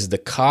comprised the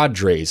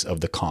cadres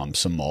of the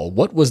Komsomol?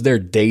 What was their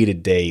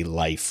day-to-day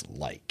life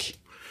like?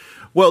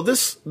 Well,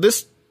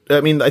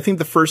 I think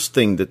the first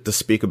thing to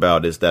speak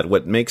about is that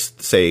what makes,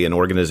 say, an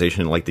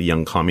organization like the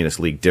Young Communist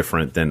League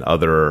different than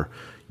other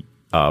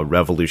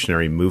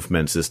revolutionary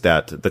movements is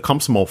that the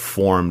Komsomol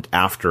formed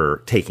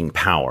after taking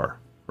power,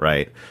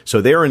 right?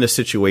 So they're in a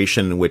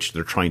situation in which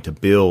they're trying to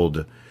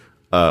build,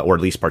 or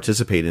at least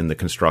participate in the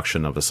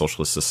construction of a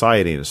socialist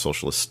society and a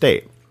socialist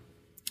state.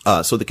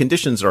 So the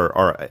conditions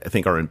I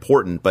think are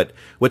important, but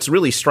what's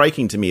really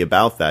striking to me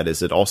about that is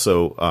that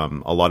also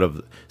a lot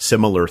of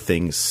similar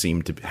things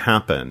seem to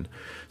happen.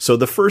 So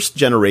the first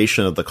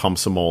generation of the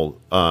Komsomol,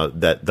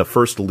 that the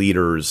first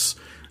leaders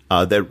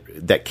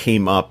that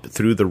came up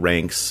through the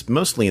ranks,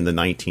 mostly in the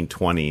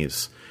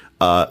 1920s,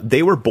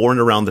 they were born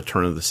around the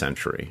turn of the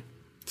century.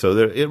 So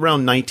they're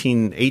around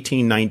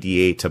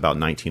 1898 to about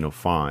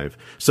 1905.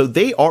 So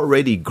they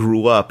already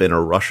grew up in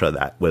a Russia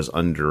that was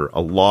under a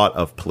lot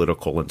of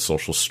political and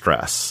social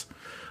stress.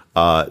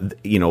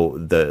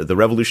 The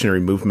revolutionary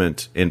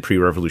movement in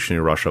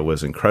pre-revolutionary Russia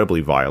was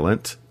incredibly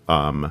violent.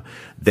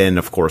 Then,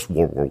 of course,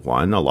 World War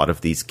I. A lot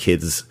of these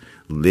kids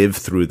lived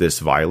through this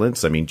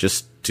violence. I mean,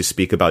 just to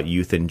speak about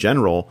youth in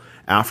general,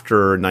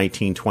 after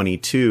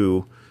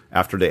 1922,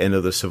 after the end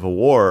of the Civil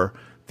War,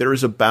 there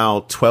is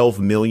about 12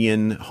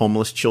 million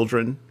homeless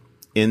children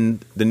in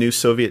the new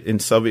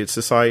Soviet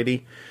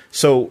society.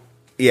 So,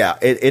 yeah,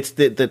 it's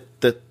the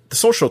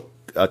social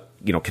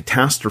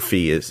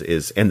catastrophe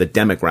is and the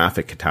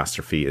demographic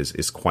catastrophe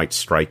is quite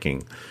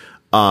striking.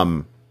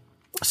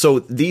 So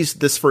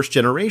this first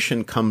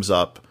generation comes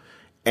up,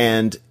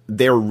 and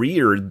they're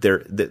reared.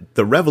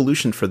 The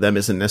revolution for them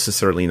isn't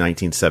necessarily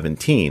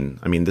 1917.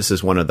 I mean, this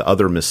is one of the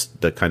other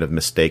the kind of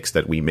mistakes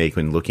that we make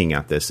when looking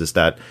at this, is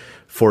that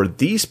for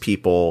these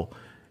people,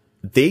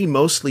 they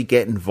mostly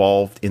get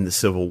involved in the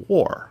Civil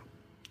War.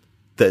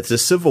 The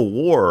Civil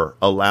War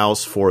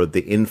allows for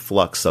the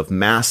influx of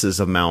masses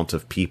amount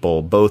of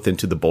people, both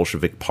into the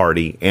Bolshevik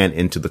Party and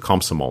into the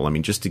Komsomol. I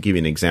mean, just to give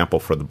you an example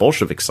for the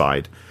Bolshevik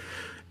side,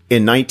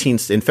 in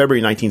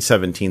February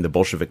 1917, the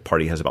Bolshevik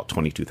Party has about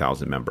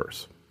 22,000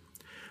 members.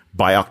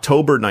 By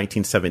October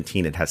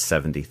 1917, it has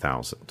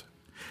 70,000.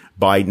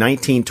 By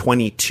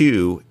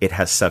 1922, it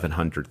has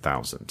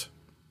 700,000.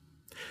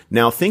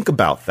 Now think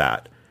about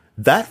that.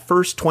 That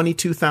first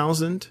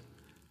 22,000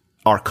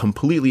 are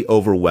completely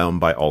overwhelmed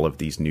by all of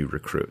these new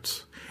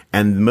recruits.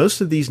 And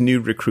most of these new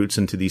recruits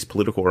into these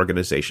political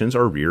organizations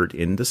are reared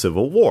in the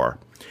Civil War.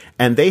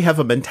 And they have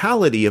a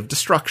mentality of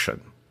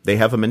destruction. They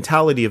have a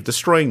mentality of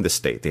destroying the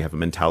state. They have a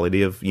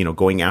mentality of,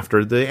 going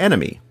after the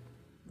enemy.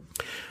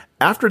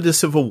 After the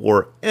Civil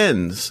War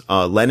ends,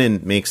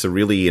 Lenin makes a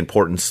really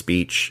important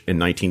speech in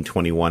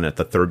 1921 at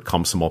the Third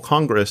Komsomol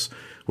Congress,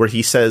 where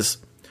he says,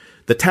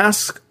 the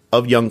task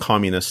of young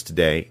communists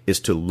today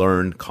is to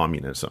learn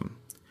communism.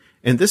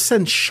 And this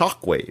sends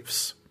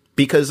shockwaves,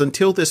 because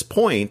until this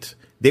point,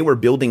 they were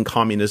building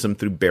communism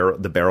through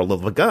the barrel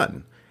of a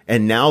gun.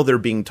 And now they're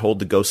being told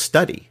to go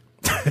study.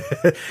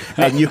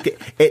 And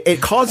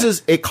it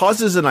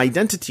causes an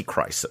identity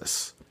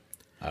crisis.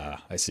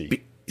 I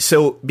see.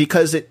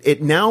 Because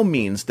it now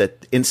means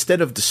that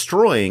instead of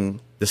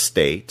destroying the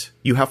state,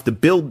 you have to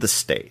build the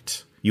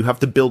state. You have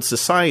to build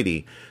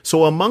society.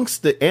 So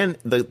amongst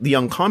the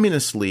Young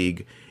Communist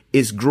League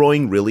is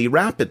growing really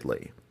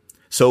rapidly.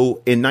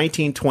 So in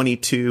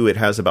 1922, it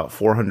has about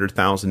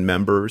 400,000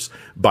 members.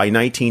 By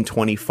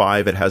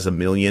 1925, it has 1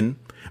 million.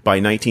 By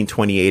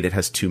 1928, it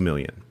has 2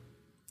 million.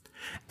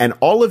 And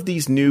all of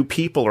these new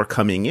people are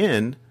coming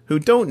in who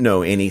don't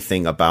know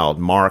anything about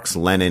Marx,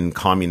 Lenin,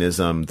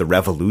 communism, the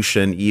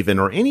revolution even,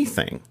 or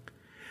anything.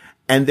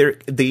 And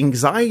the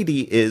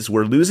anxiety is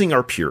we're losing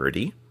our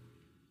purity.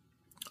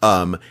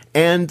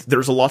 And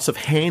there's lots of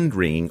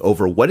hand-wringing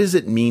over what does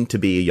it mean to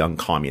be a young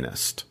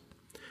communist?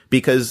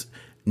 Because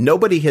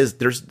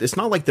it's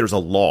not like there's a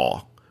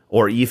law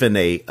or even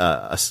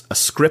a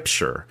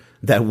scripture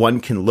that one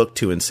can look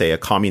to and say a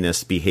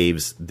communist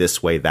behaves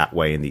this way, that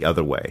way, and the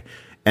other way.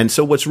 And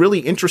so what's really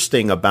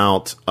interesting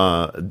about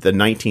the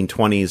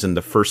 1920s and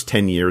the first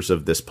 10 years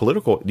of this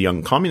political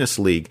Young Communist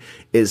League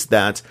is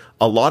that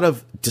a lot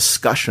of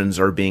discussions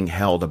are being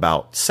held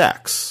about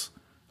sex,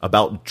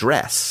 about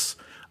dress,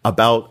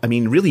 about,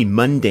 really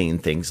mundane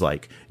things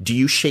like, do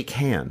you shake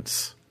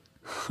hands?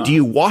 Do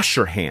you wash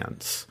your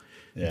hands?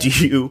 Yeah. Do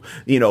you,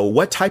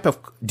 what type of,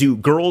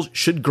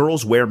 should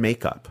girls wear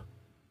makeup?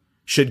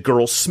 Should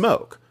girls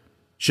smoke?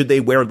 Should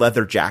they wear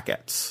leather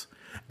jackets?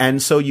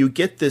 And so you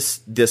get this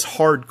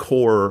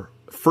hardcore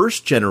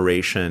first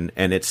generation,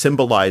 and it's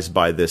symbolized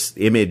by this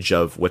image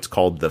of what's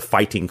called the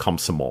fighting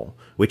komsomol,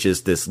 which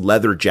is this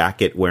leather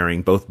jacket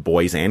wearing both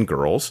boys and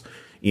girls,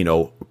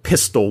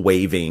 pistol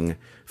waving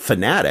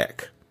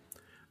fanatic.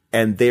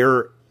 And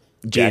they're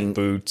jack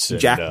boots,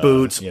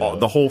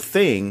 the whole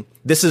thing.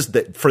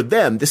 For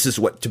them, this is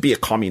what, to be a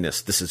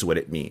communist, this is what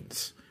it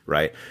means.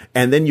 Right.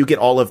 And then you get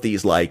all of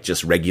these like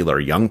just regular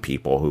young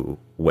people who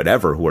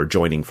are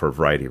joining for a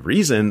variety of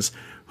reasons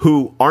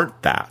who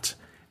aren't that.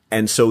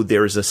 And so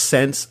there's a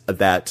sense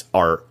that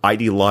our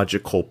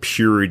ideological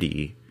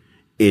purity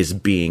is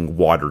being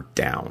watered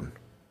down.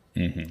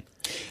 Mm-hmm.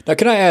 Now,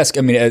 can I ask,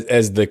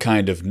 as the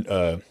kind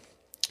of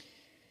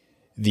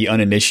the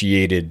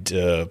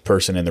uninitiated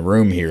person in the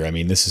room here,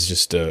 this is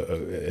just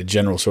a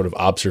general sort of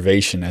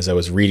observation as I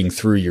was reading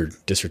through your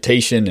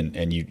dissertation,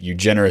 and you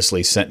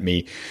generously sent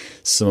me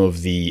some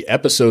of the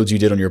episodes you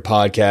did on your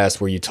podcast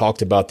where you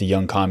talked about the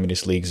Young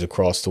Communist Leagues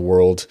across the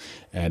world.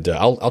 And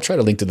I'll try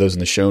to link to those in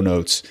the show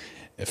notes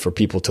for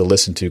people to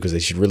listen to, because they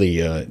should really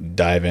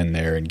dive in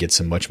there and get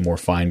some much more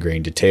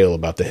fine-grained detail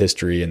about the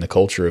history and the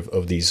culture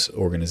of these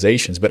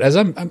organizations. But as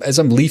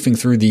I'm leafing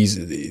through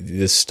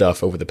this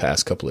stuff over the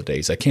past couple of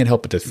days, I can't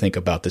help but to think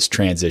about this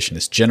transition,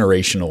 this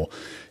generational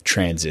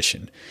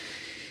transition.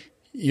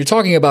 You're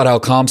talking about how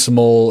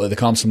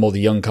the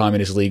Young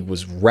Communist League,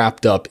 was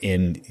wrapped up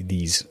in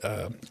these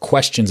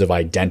questions of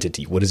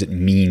identity. What does it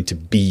mean to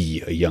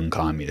be a young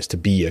communist, to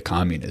be a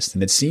communist?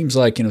 And it seems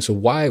like, so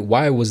why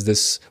were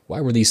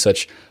these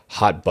such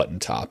hot button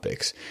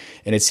topics?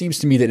 And it seems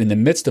to me that in the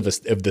midst of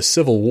the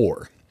Civil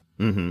War,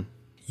 mm-hmm.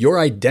 your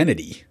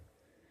identity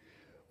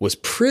was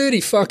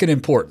pretty fucking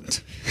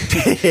important.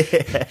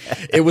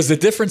 It was the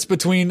difference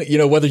between,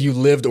 whether you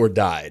lived or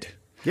died.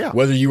 Yeah.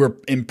 Whether you were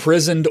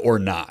imprisoned or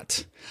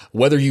not,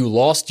 whether you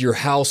lost your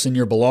house and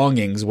your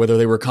belongings, whether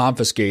they were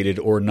confiscated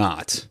or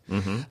not,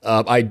 mm-hmm.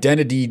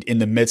 Identity in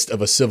the midst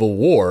of a civil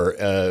war,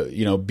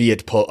 be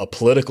it a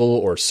political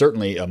or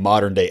certainly a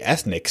modern day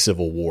ethnic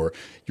civil war,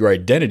 your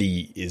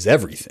identity is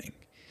everything.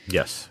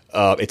 Yes.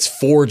 It's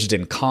forged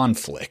in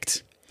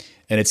conflict.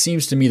 And it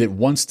seems to me that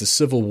once the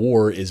Civil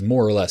War is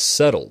more or less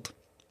settled,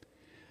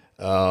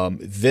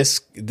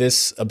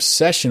 this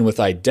obsession with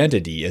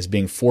identity as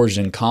being forged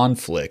in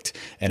conflict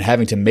and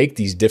having to make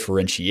these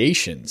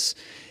differentiations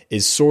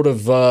is sort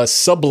of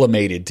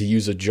sublimated, to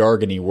use a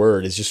jargony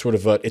word. Is just sort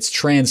of it's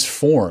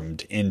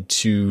transformed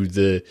into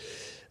the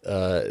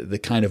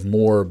kind of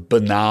more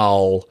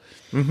banal,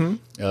 mm-hmm.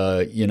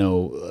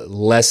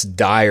 Less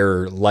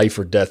dire life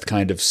or death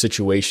kind of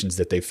situations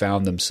that they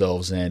found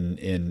themselves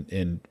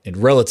in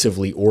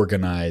relatively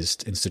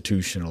organized,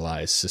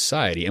 institutionalized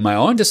society. Am I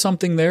onto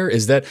something there?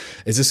 Is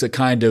this a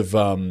kind of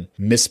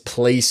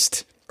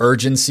misplaced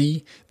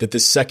urgency that the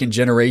second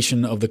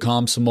generation of the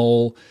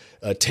Komsomol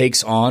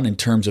takes on in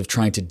terms of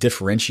trying to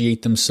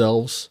differentiate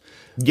themselves?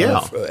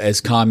 Yeah,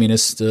 as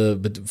communists,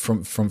 but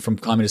from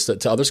communists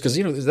to others, because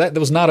it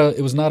was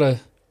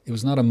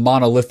not a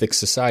monolithic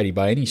society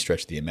by any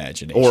stretch of the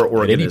imagination or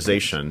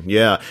organization.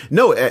 Yeah,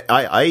 no,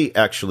 I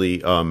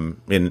actually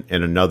in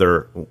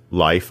another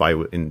life,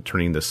 in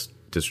turning this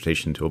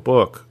dissertation into a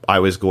book, I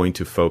was going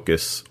to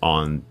focus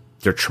on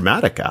the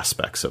traumatic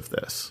aspects of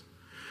this,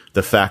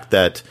 the fact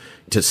that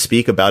to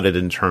speak about it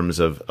in terms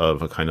of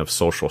a kind of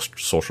social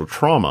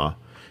trauma,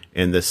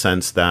 in the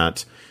sense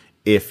that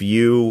if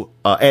you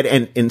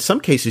and in some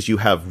cases you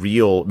have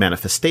real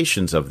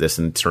manifestations of this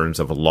in terms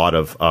of a lot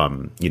of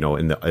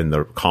in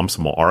the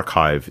Komsomol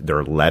archive, there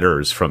are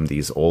letters from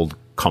these old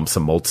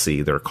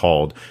Komsomoltsi. They're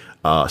called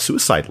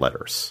suicide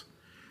letters.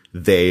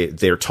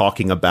 They're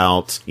talking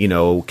about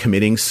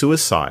committing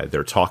suicide.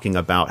 They're talking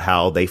about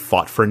how they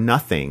fought for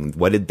nothing.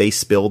 What did they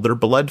spill their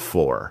blood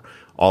for?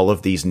 All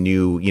of these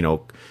new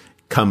Johnny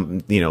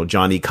come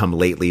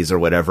latelys or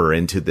whatever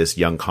into this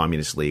Young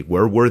Communist League.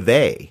 Where were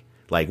they?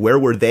 Like, where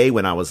were they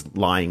when I was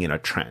lying in a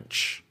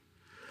trench?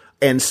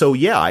 And so,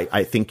 yeah,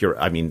 I think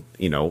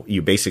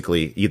you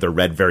basically either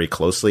read very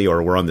closely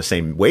or were on the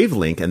same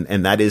wavelength.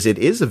 And that is,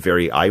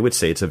 I would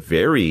say it's a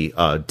very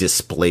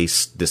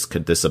displaced,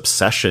 this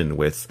obsession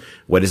with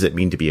what does it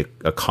mean to be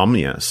a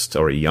communist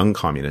or a young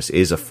communist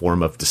is a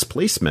form of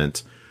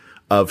displacement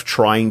of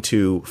trying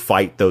to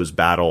fight those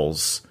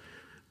battles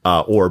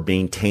or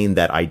maintain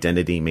that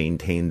identity,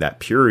 maintain that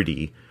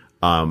purity.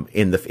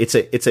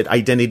 It's an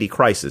identity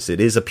crisis. It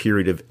is a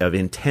period of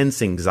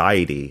intense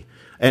anxiety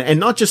and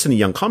not just in the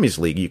Young Communist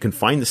League. You can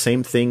find the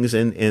same things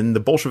in the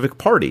Bolshevik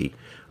Party.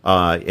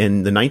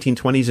 In the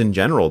 1920s in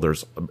general,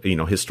 there's,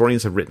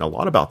 historians have written a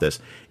lot about this.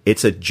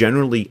 It's a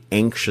generally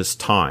anxious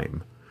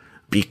time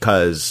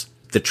because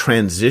the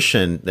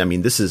transition,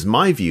 this is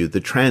my view, the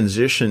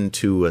transition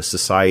to a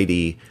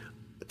society,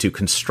 to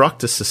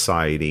construct a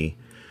society,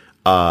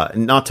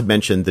 not to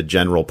mention the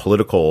general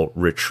political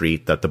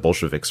retreat that the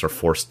Bolsheviks are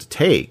forced to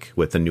take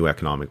with the new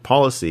economic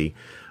policy,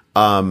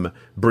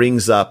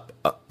 brings up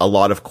a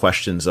lot of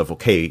questions of,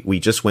 okay, we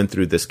just went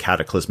through this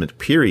cataclysmic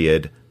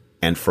period,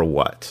 and for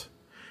what?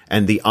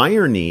 And the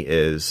irony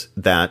is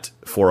that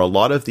for a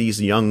lot of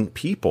these young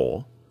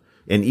people,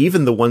 and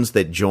even the ones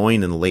that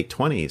join in the late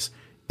 20s,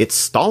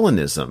 it's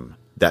Stalinism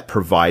that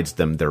provides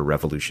them their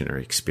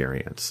revolutionary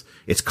experience.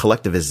 It's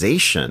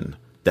collectivization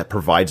that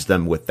provides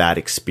them with that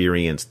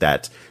experience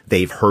that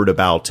they've heard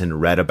about and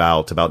read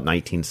about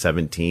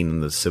 1917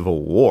 and the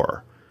Civil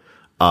War.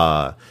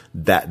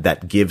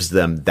 That gives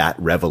them that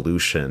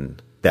revolution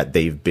that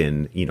they've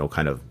been,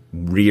 kind of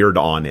reared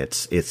on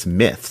its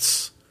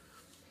myths.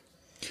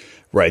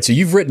 Right. So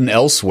you've written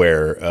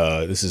elsewhere.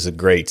 This is a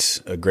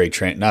great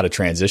not a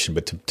transition,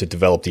 but to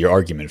develop the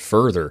argument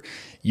further.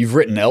 You've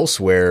written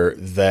elsewhere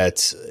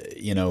that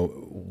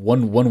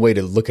one way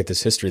to look at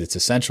this history that's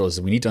essential is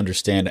that we need to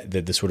understand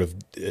that the sort of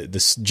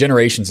this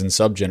generations and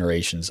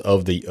sub-generations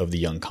of the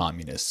young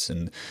communists,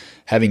 and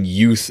having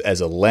youth as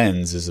a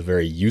lens is a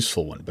very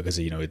useful one because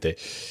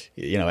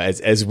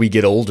as we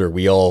get older,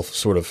 we all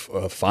sort of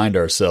find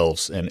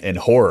ourselves in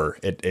horror.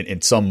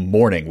 In some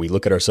morning, we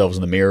look at ourselves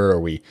in the mirror, or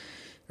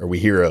we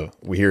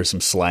hear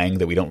some slang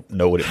that we don't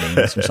know what it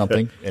means or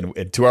something,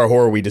 and to our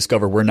horror, we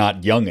discover we're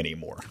not young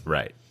anymore.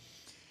 Right.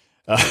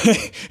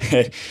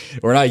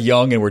 We're not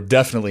young, and we're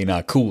definitely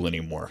not cool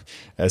anymore.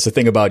 That's the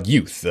thing about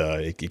youth;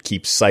 it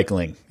keeps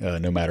cycling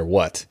no matter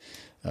what,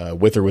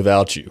 with or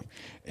without you.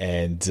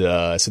 And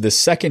so the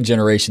second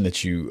generation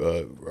that you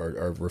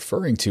are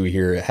referring to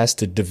here has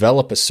to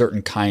develop a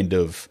certain kind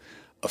of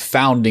a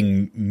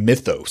founding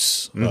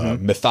mythos,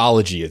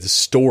 mythology, the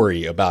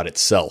story about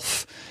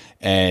itself,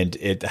 and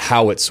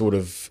how it sort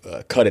of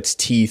cut its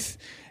teeth,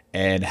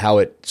 and how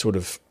it sort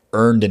of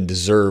earned and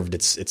deserved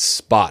its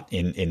spot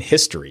in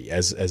history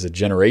as a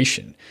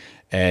generation.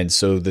 And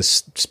so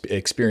this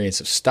experience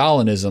of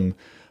Stalinism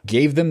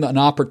gave them an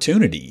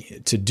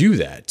opportunity to do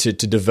that, to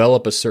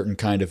develop a certain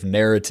kind of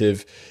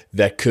narrative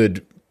that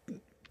could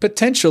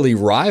potentially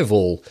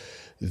rival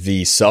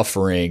the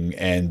suffering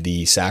and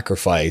the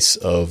sacrifice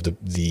of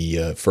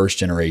the first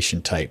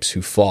generation types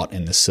who fought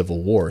in the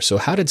Civil War. So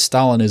how did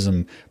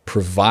Stalinism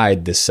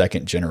provide this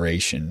second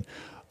generation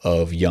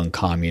of young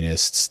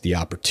communists the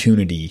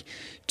opportunity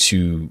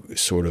to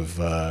sort of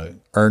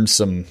earn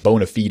some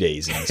bona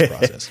fides in this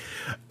process?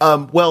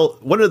 Well,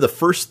 one of the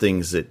first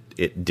things that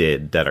it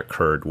did that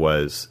occurred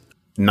was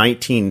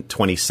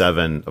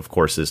 1927, of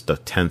course, is the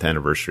 10th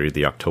anniversary of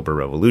the October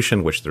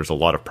Revolution, which there's a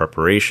lot of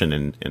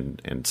preparation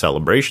and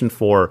celebration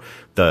for.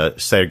 The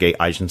Sergei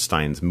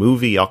Eisenstein's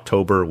movie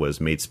October was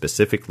made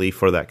specifically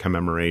for that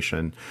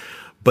commemoration.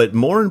 But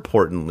more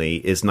importantly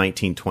is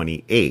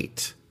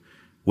 1928,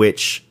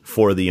 which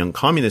for the Young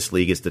Communist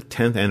League is the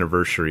 10th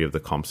anniversary of the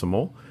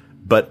Komsomol,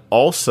 but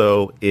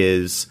also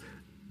is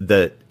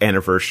the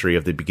anniversary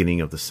of the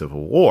beginning of the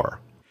Civil War.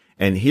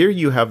 And here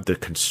you have the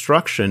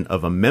construction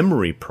of a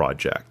memory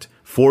project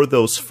for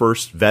those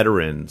first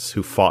veterans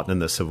who fought in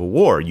the Civil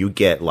War. You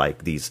get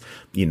like these,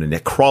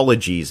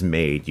 necrologies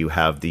made. You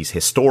have these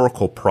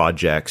historical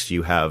projects.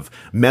 You have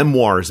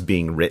memoirs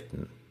being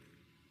written.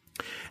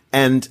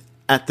 And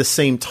at the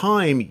same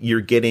time,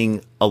 you're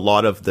getting a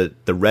lot of the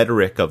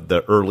rhetoric of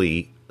the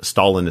early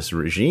Stalinist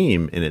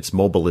regime in its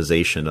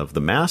mobilization of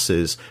the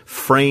masses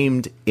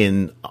framed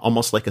in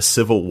almost like a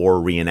Civil War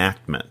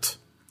reenactment.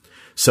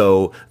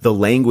 So the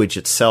language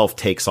itself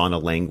takes on a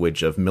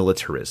language of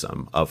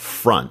militarism, of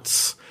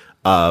fronts,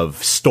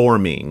 of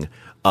storming,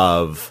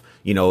 of,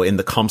 in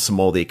the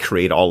Komsomol, they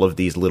create all of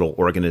these little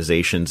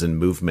organizations and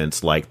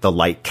movements like the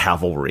Light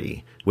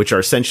Cavalry, which are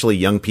essentially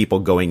young people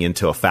going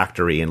into a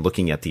factory and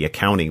looking at the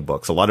accounting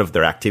books. A lot of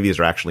their activities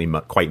are actually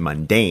quite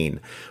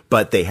mundane,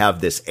 but they have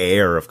this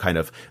air of kind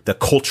of the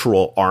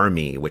cultural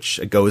army,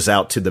 which goes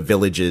out to the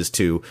villages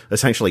to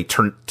essentially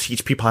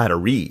teach people how to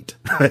read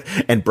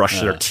and brush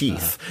their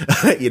teeth,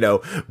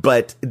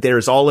 but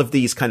there's all of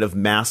these kind of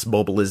mass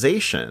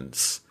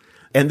mobilizations.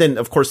 And then,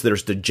 of course,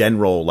 there's the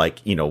general,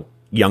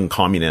 young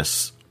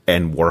communists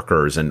and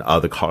workers and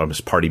other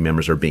Communist Party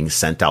members are being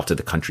sent out to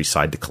the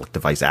countryside to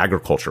collectivize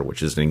agriculture,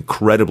 which is an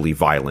incredibly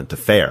violent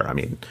affair. I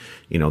mean,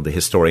 the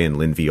historian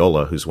Lynn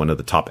Viola, who's one of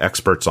the top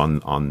experts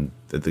on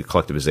the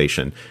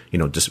collectivization,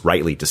 just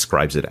rightly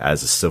describes it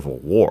as a civil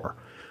war.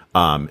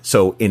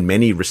 So in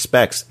many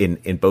respects,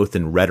 in both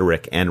in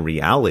rhetoric and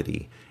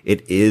reality,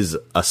 it is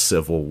a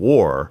civil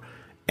war.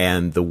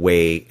 And the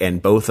way,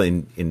 and both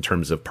in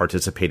terms of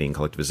participating in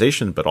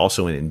collectivization, but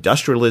also in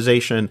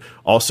industrialization,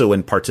 also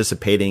in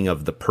participating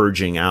of the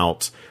purging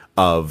out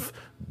of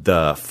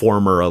the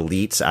former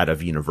elites out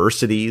of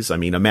universities. I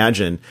mean,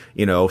 imagine,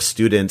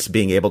 students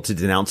being able to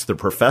denounce their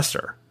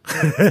professor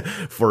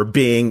for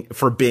being,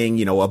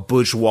 you know, a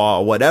bourgeois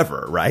or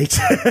whatever, right?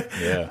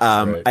 Yeah.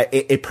 Right.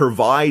 It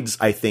provides,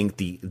 I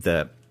think,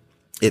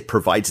 it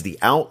provides the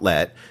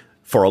outlet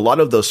for a lot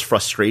of those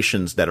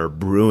frustrations that are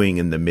brewing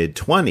in the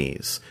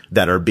mid-20s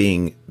that are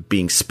being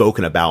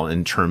spoken about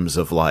in terms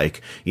of,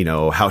 like, you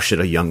know, how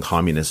should a young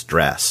communist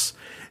dress?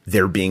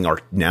 They're being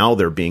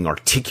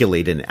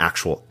articulated in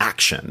actual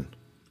action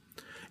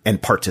and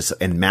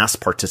mass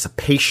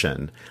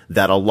participation,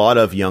 that a lot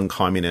of young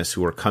communists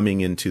who are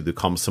coming into the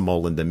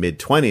Komsomol in the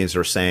mid-20s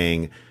are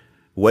saying,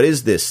 what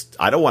is this?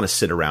 I don't want to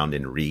sit around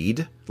and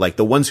read. Like,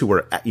 the ones who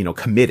were, you know,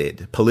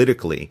 committed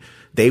politically,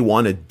 they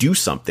want to do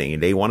something,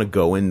 and they want to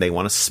go in, they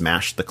want to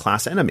smash the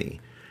class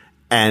enemy.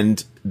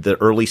 And the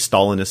early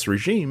Stalinist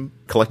regime,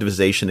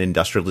 collectivization,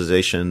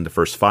 industrialization, the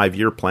first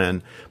 5-year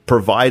plan,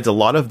 provides a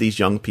lot of these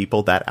young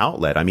people that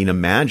outlet. I mean,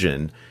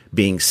 imagine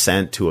being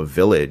sent to a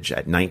village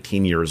at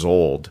 19 years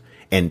old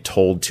and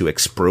told to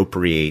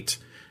expropriate,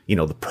 you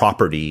know, the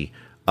property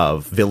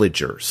of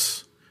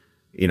villagers,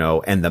 you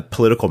know, and the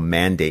political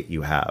mandate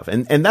you have.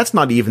 And that's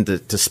not even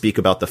to speak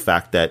about the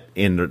fact that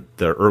in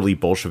the early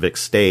Bolshevik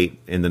state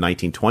in the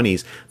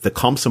 1920s, the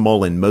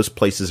Komsomol in most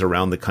places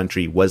around the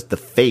country was the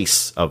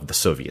face of the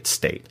Soviet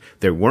state.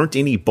 There weren't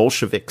any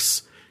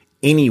Bolsheviks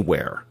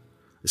anywhere.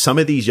 Some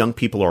of these young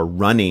people are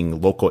running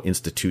local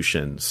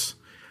institutions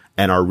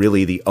and are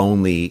really the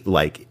only,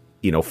 like,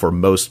 you know, for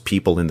most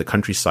people in the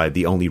countryside,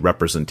 the only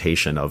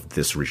representation of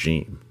this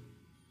regime.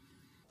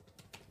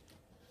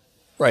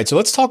 Right. So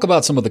let's talk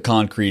about some of the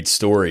concrete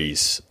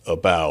stories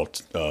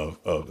about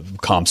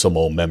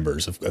Komsomol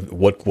members, of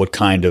what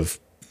kind of,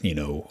 you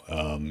know,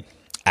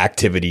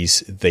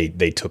 activities they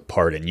took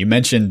part in. You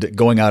mentioned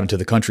going out into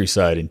the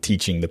countryside and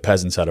teaching the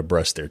peasants how to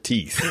brush their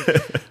teeth.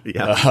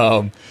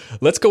 Yeah.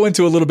 Let's go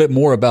into a little bit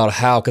more about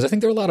how, because I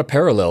think there are a lot of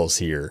parallels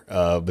here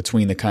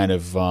between the kind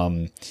of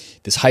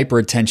this hyper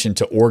attention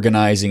to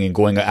organizing and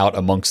going out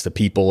amongst the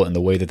people, and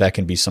the way that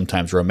can be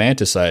sometimes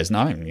romanticized.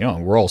 Now, you know,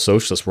 we're all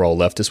socialists, we're all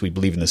leftists. We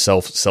believe in the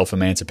self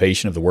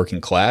emancipation of the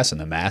working class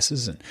and the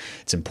masses, and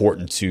it's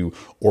important to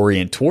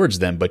orient towards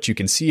them. But you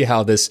can see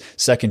how this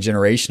second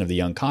generation of the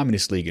Young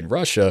Communist League in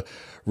Russia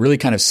really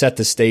kind of set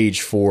the stage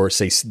for,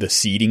 say, the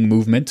seeding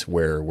movement,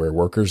 where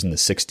workers in the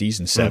 60s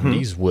and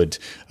 70s would,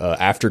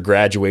 after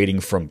graduating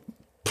from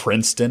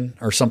Princeton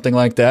or something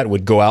like that,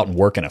 would go out and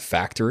work in a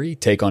factory,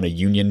 take on a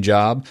union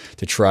job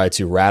to try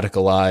to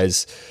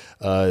radicalize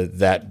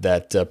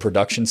that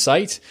production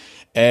site.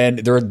 And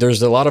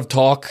there's a lot of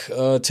talk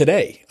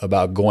today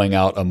about going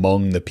out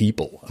among the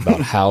people,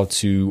 about how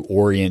to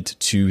orient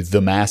to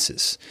the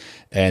masses.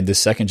 And the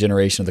second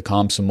generation of the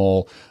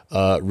Komsomol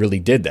really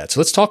did that. So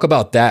let's talk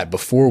about that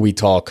before we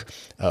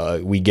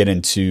get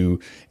into,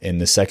 in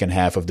the second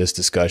half of this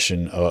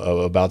discussion,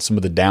 about some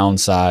of the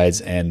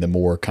downsides and the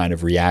more kind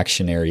of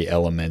reactionary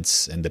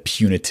elements and the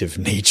punitive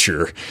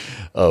nature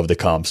of the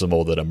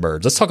Komsomol that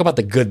emerged. Let's talk about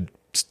the good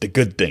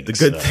things.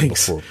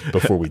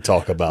 Before we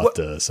talk about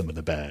some of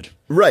the bad.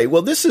 Right.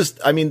 Well, this is,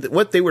 I mean,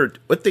 what they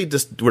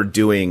just were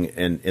doing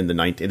in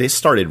the they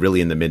started really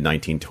in the mid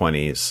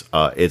 1920s.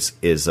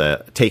 Is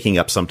taking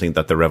up something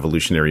that the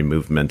revolutionary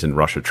movement in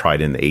Russia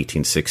tried in the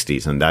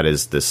 1860s, and that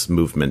is this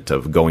movement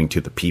of going to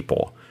the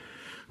people,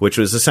 which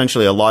was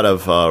essentially a lot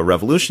of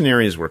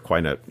revolutionaries were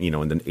in the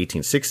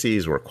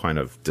 1860s were kind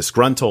of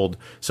disgruntled.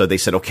 So they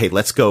said, okay,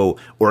 let's go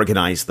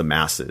organize the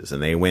masses,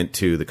 and they went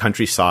to the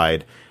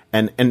countryside.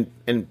 And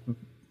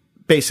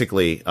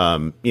basically,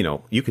 you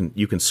know, you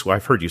can swear.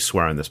 I've heard you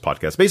swear on this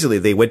podcast. Basically,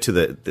 they went to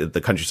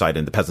the countryside,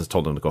 and the peasants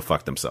told them to go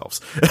fuck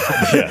themselves.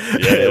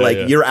 Yeah,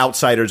 you're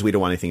outsiders. We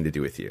don't want anything to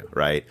do with you,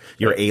 right?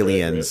 You're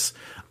aliens.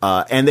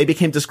 Right. And they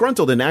became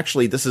disgruntled. And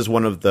actually, this is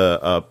one of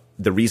the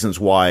reasons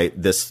why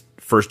this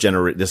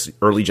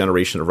early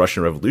generation of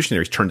Russian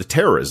revolutionaries turned to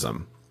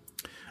terrorism,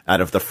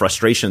 out of the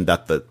frustration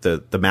that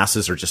the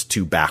masses are just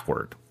too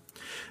backward.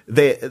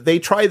 They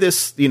try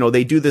this, you know,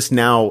 they do this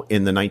now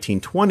in the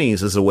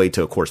 1920s as a way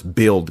to, of course,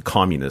 build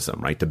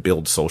communism, right? To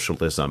build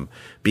socialism,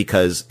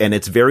 and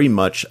it's very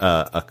much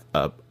a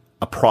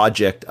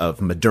project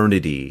of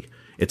modernity.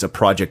 It's a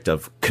project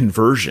of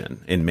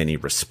conversion in many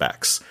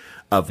respects,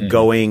 of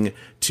going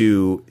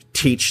to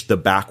teach the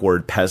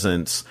backward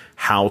peasants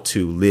how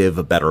to live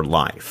a better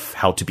life,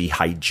 how to be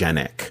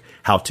hygienic,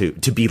 how to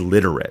be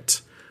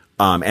literate.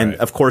 And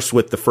of course,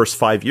 with the first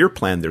 5-year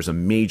plan, there's a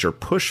major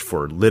push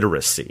for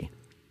literacy.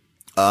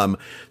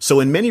 So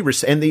in many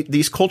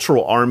these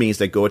cultural armies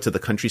that go to the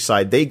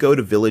countryside, they go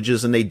to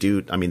villages and they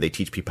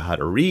teach people how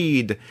to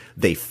read.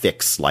 They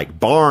fix like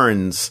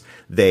barns.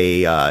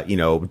 They,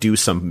 do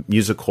some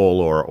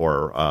musical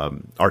or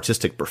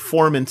artistic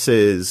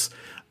performances.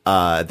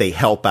 They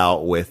help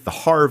out with the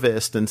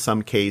harvest in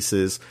some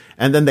cases,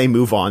 and then they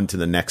move on to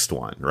the next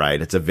one,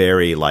 right? It's a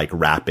very like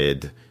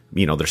rapid,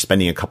 they're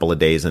spending a couple of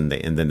days and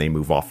then they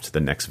move off to the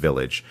next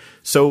village.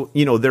 So,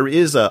 there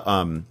is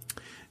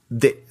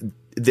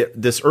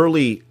this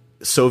early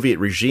Soviet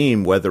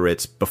regime, whether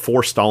it's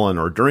before Stalin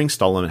or during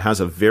Stalin, has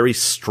a very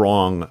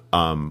strong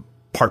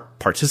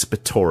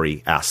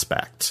participatory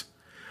aspect.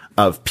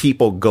 of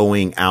people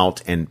going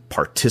out and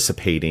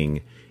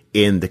participating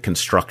in the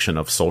construction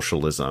of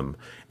socialism.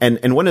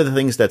 And one of the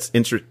things that's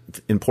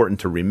important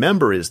to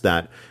remember is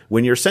that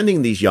when you're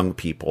sending these young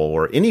people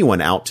or anyone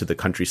out to the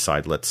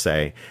countryside, let's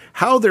say,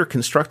 how they're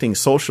constructing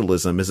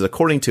socialism is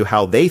according to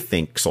how they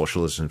think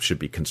socialism should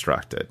be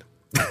constructed.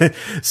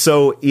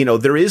 So,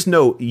 there is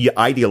no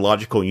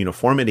ideological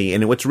uniformity.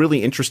 And what's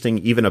really interesting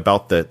even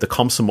about the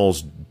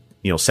Komsomol's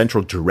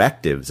central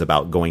directives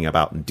about going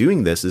about and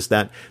doing this is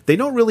that they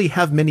don't really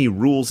have many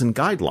rules and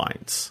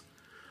guidelines.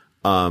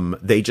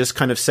 They just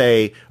kind of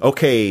say,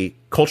 okay,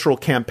 cultural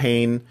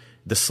campaign,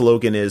 the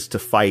slogan is to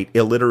fight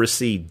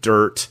illiteracy,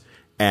 dirt,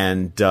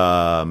 and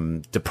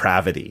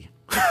depravity.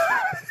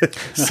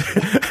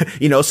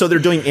 So they're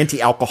doing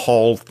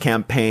anti-alcohol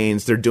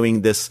campaigns. They're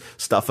doing this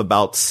stuff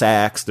about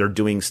sex. They're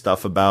doing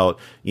stuff about,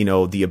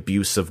 the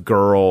abuse of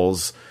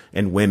girls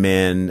and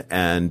women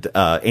and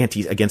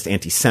against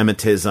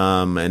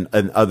anti-Semitism and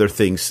other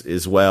things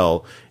as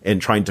well,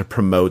 and trying to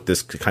promote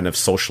this kind of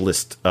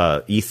socialist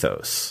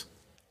ethos.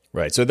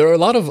 Right. So there are a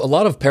lot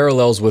of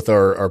parallels with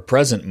our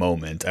present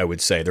moment, I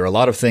would say. There are a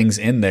lot of things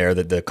in there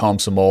that the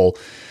Komsomol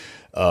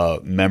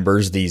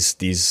members,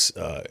 these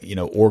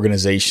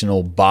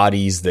organizational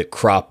bodies that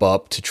crop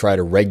up to try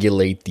to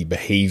regulate the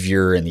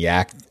behavior and the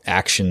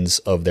actions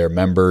of their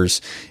members.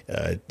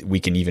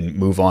 We can even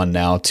move on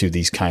now to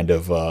these kind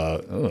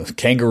of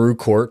kangaroo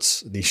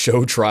courts, these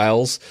show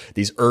trials,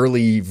 these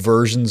early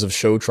versions of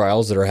show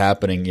trials that are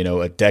happening,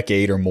 a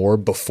decade or more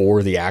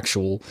before the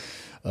actual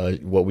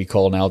what we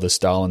call now the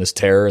Stalinist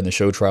terror and the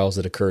show trials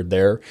that occurred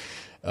there.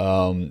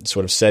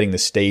 Sort of setting the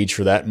stage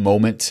for that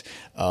moment.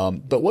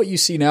 But what you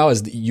see now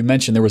is you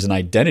mentioned there was an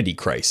identity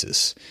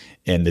crisis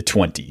in the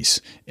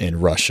 1920s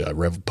in Russia,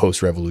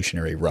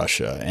 post-revolutionary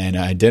Russia. And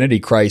identity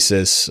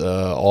crisis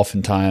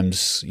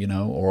oftentimes,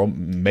 or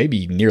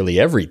maybe nearly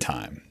every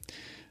time,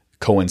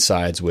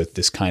 coincides with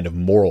this kind of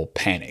moral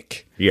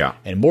panic. Yeah.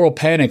 And moral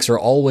panics are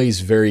always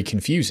very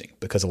confusing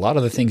because a lot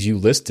of the things you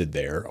listed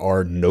there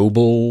are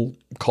noble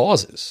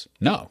causes.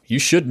 No, you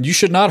should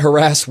not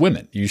harass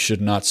women. You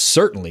should not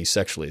certainly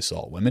sexually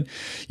assault women.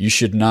 You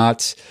should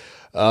not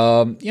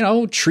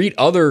treat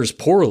others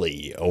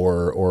poorly,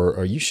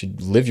 or you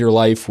should live your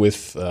life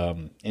with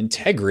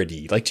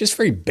integrity, like just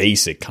very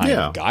basic kind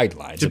of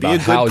guidelines to about be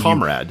a good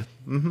comrade.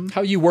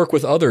 How you work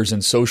with others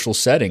in social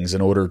settings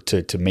in order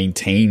to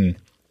maintain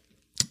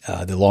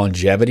the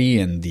longevity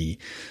and the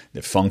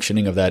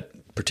functioning of that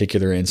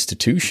particular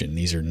institution.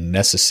 These are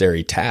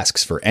necessary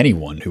tasks for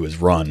anyone who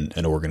has run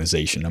an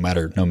organization, no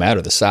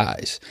matter the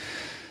size.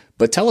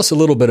 But tell us a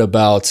little bit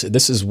about,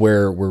 this is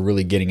where we're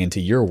really getting into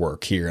your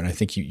work here, and I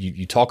think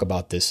you talk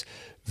about this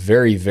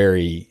very,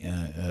 very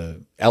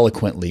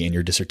eloquently in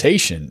your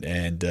dissertation.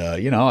 And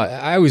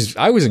I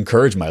always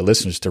encourage my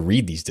listeners to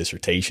read these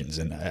dissertations,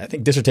 and I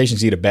think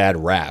dissertations get a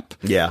bad rap.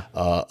 Yeah,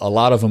 a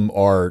lot of them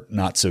are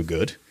not so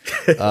good.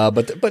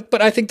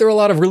 But I think there are a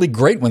lot of really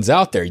great ones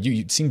out there.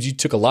 It seems you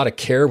took a lot of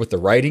care with the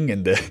writing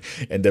and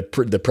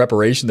the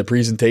preparation, the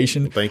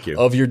presentation Thank you.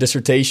 of your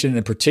dissertation,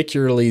 and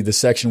particularly the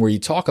section where you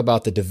talk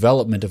about the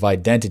development of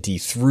identity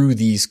through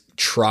these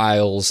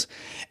trials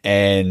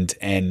and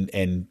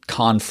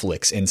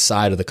conflicts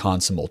inside of the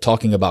Komsomol,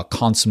 talking about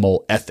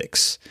Komsomol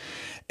ethics.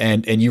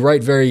 And you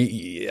write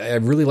I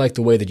really like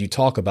the way that you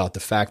talk about the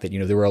fact that,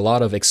 there were a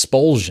lot of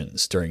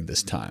expulsions during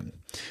this time.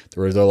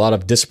 There were a lot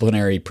of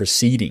disciplinary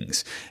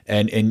proceedings.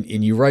 And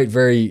you write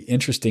very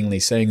interestingly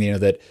saying,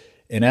 that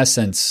in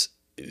essence,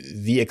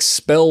 the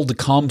expelled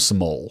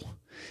Komsomol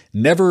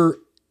never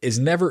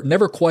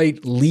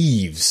quite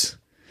leaves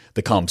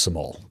the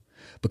Komsomol.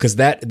 Because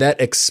that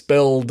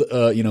expelled,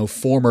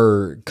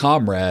 former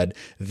comrade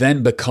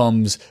then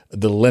becomes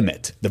the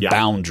limit, the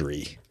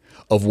boundary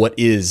of what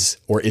is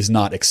or is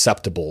not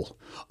acceptable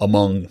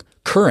among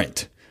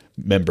current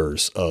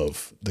members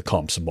of the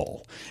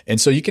Komsomol. And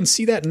so you can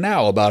see that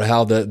now about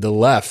how the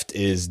left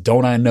is,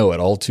 don't I know it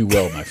all too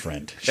well, my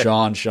friend.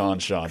 Sean,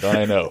 don't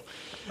I know?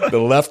 The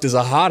left is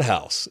a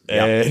hothouse,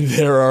 and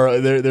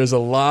there's a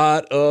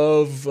lot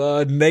of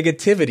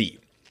negativity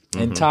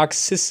and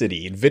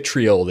toxicity and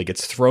vitriol that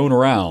gets thrown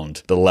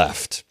around the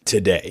left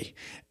today.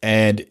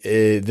 And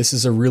this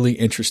is a really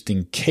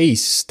interesting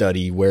case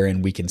study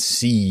wherein we can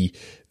see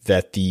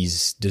that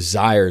these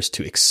desires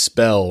to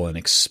expel and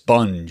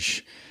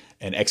expunge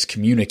and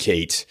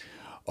excommunicate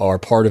are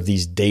part of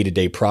these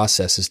day-to-day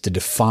processes to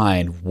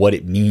define what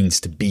it means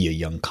to be a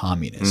young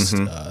communist.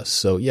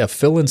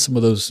 Fill in some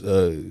of those,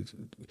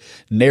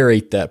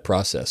 narrate that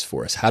process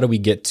for us. How do we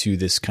get to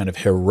this kind of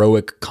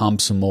heroic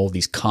Komsomol,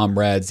 these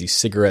comrades, these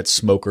cigarette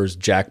smokers,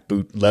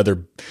 jackboot,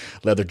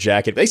 leather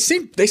jacket? They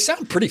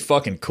sound pretty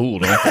fucking cool,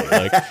 don't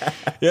they? Like,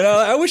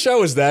 I wish I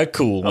was that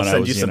cool when I was, I'll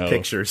send you some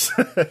pictures.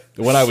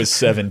 When I was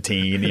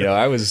 17,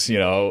 I was,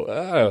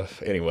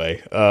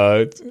 anyway,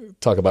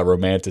 talk about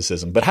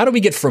romanticism. But how do we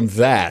get from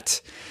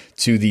that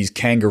to these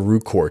kangaroo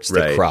courts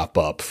that crop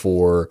up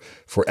for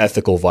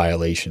ethical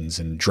violations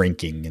and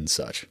drinking and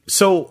such?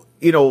 So,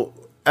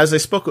 as I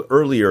spoke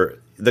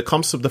earlier,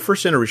 the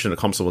first generation of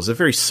Komsomol was a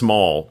very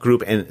small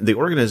group, and the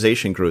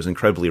organization grows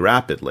incredibly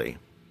rapidly.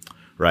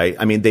 Right?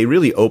 I mean, they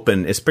really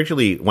open,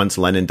 especially once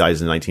Lenin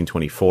dies in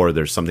 1924,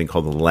 there's something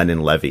called the Lenin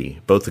Levy.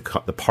 Both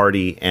the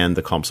party and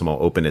the Komsomol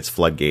open its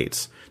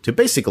floodgates to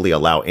basically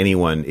allow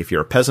anyone, if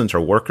you're a peasant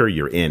or worker,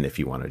 you're in if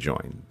you want to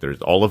join.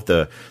 There's all of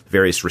the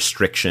various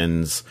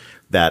restrictions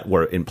that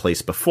were in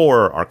place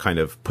before are kind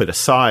of put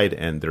aside,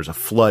 and there's a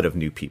flood of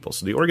new people.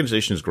 So the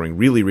organization is growing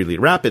really, really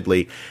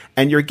rapidly,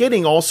 and you're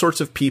getting all sorts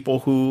of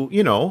people who,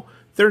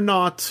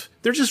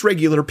 they're just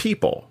regular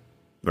people.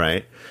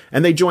 Right.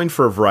 And they join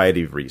for a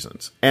variety of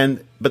reasons.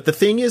 But the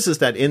thing is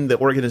that in the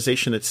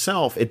organization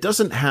itself, it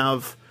doesn't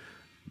have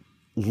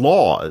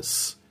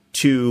laws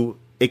to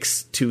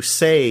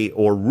say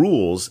or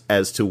rules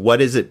as to what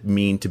does it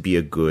mean to be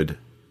a good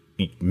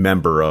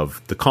member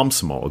of the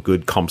Komsomol, a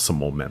good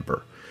Komsomol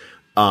member.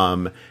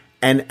 And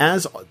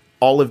as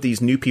all of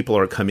these new people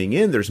are coming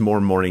in, there's more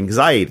and more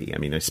anxiety. I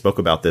mean, I spoke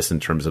about this in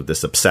terms of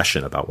this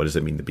obsession about what does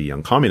it mean to be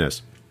young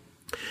communist.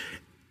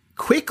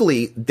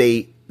 Quickly,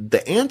 the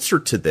answer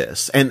to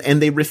this, and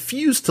they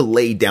refuse to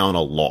lay down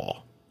a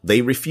law.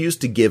 They refuse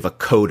to give a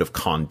code of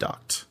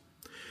conduct.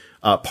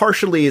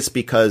 Partially it's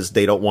because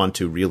they don't want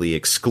to really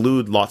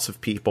exclude lots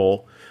of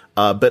people,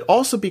 but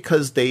also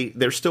because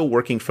they're still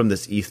working from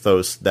this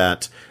ethos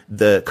that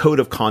the code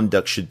of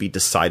conduct should be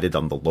decided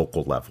on the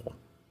local level.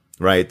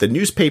 Right? The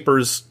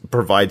newspapers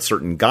provide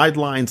certain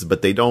guidelines,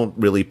 but they don't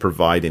really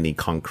provide any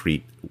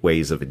concrete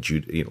ways of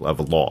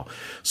a law.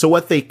 So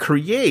what they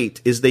create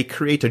is they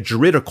create a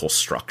juridical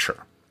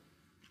structure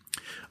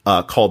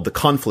called the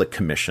Conflict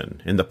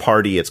Commission. In the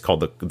party, it's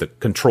called the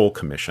Control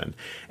Commission.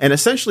 And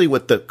essentially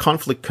what the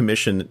Conflict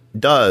Commission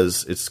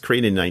does, it's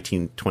created in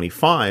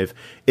 1925,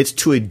 it's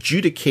to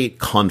adjudicate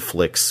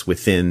conflicts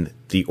within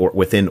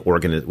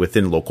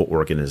local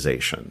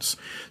organizations.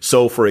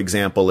 So, for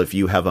example, if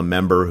you have a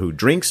member who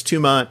drinks too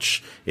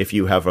much, if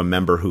you have a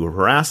member who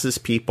harasses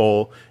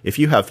people, if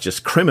you have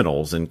just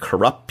criminals and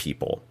corrupt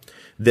people,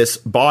 this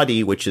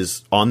body, which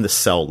is on the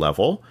cell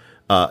level,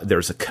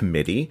 there's a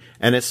committee,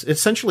 and it's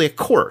essentially a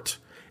court.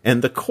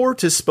 And the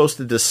court is supposed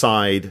to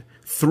decide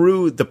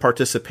through the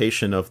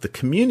participation of the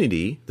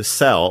community, the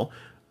cell,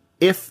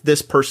 if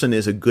this person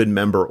is a good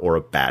member or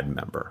a bad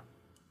member.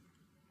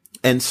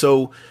 And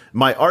so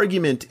my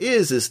argument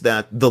is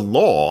that the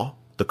law,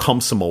 the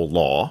Komsomol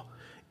law,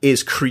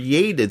 is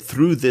created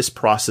through this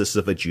process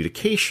of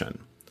adjudication.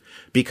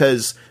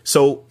 Because,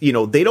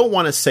 they don't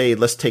want to say,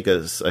 let's take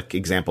an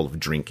example of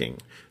drinking.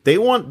 The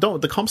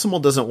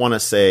Komsomol doesn't want to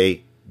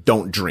say,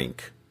 don't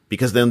drink,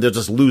 because then they'll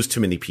just lose too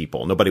many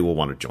people. Nobody will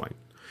want to join.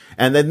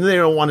 And then they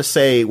don't want to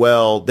say,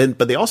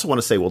 but they also want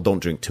to say,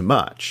 don't drink too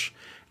much.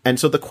 And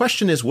so the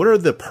question is, what are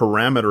the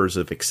parameters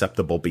of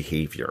acceptable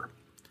behavior?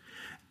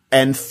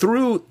 And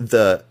through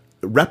the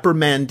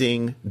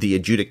reprimanding, the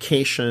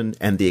adjudication,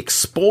 and the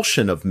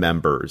expulsion of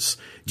members,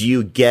 do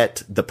you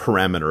get the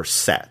parameters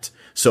set?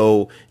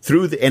 So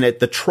at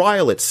the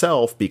trial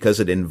itself,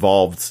 because it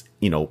involves,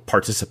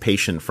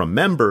 participation from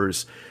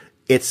members,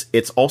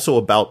 it's also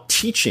about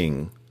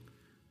teaching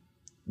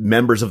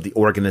members of the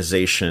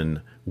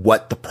organization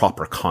what the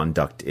proper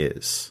conduct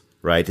is,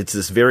 right? It's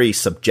this very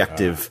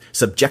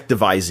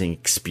subjectivizing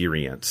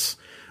experience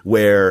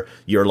where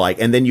you're like,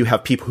 and then you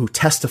have people who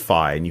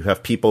testify, and you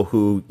have people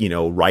who,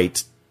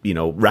 write,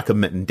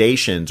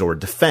 recommendations or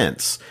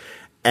defense.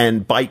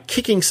 And by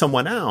kicking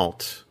someone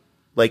out,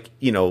 like,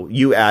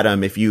 you,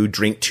 Adam, if you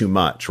drink too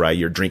much, right?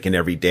 You're drinking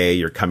every day.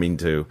 You're coming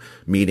to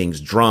meetings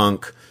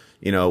drunk.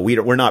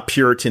 We're not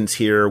Puritans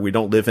here. We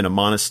don't live in a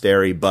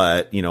monastery,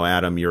 but,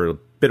 Adam, you're a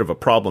bit of a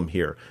problem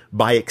here.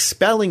 By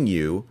expelling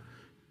you,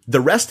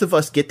 the rest of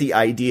us get the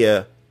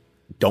idea,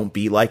 don't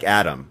be like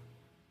Adam.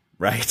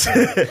 Right.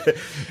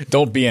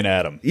 Don't be an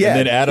Adam. Yeah. And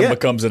then Adam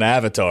becomes an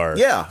avatar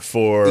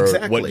for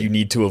what you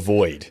need to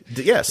avoid.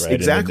 Yes, right?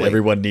 exactly. And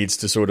everyone needs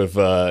to sort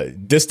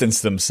of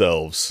distance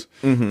themselves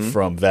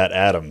from that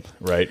Adam,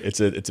 right?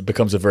 It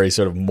becomes a very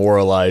sort of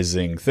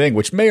moralizing thing,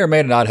 which may or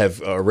may not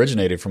have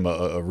originated from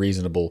a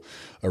reasonable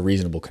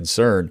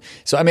concern.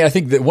 So, I mean, I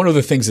think that one of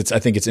the things I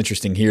think it's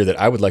interesting here that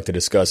I would like to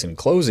discuss in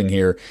closing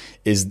here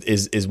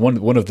is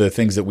one of the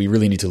things that we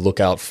really need to look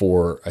out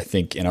for, I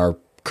think, in our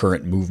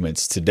current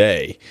movements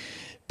today.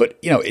 But,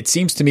 it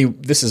seems to me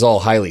this is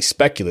all highly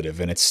speculative,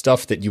 and it's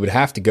stuff that you would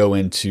have to go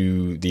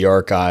into the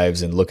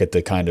archives and look at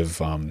the kind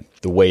of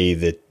the way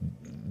that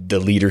the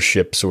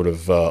leadership sort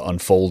of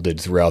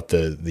unfolded throughout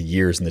the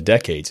years and the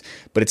decades.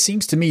 But it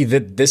seems to me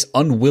that this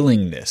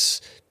unwillingness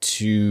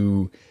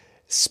to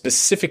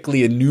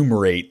specifically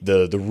enumerate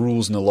the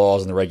rules and the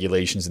laws and the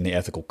regulations and the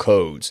ethical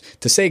codes,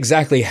 to say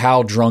exactly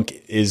how drunk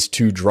is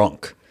too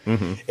drunk,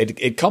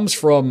 it comes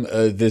from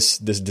this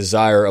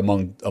desire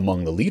among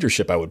the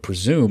leadership, I would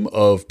presume,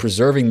 of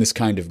preserving this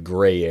kind of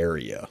gray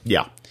area.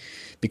 Yeah,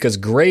 because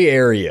gray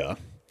area,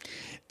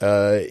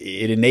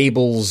 it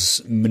enables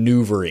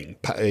maneuvering.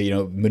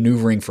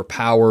 Maneuvering for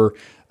power.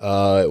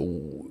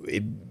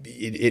 It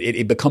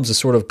becomes a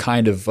sort of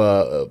kind of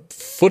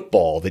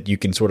football that you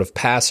can sort of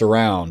pass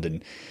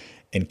around,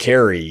 and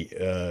carry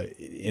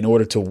in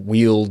order to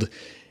wield,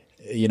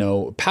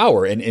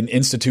 power in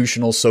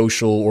institutional,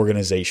 social,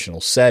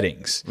 organizational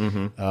settings.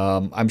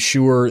 I'm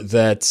sure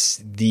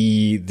that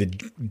the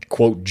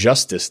quote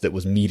justice that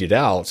was meted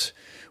out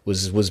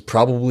was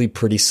probably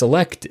pretty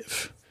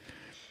selective.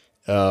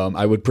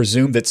 I would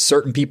presume that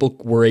certain people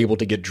were able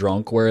to get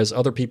drunk, whereas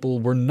other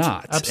people were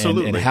not.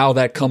 Absolutely. And how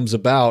that comes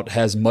about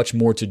has much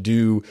more to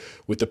do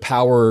with the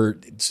power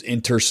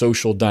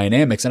intersocial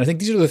dynamics. And I think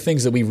these are the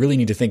things that we really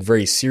need to think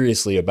very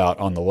seriously about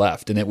on the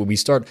left. And that when we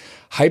start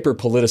hyper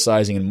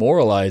politicizing and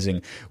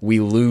moralizing, we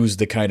lose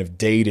the kind of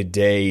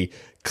day-to-day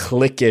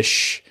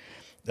cliquish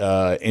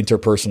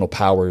interpersonal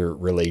power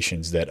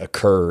relations that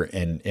occur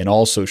in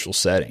all social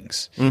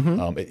settings.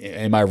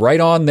 Am I right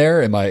on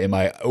there? Am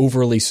I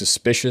overly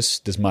suspicious?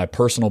 Does my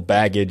personal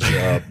baggage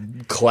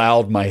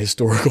cloud my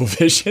historical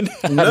vision?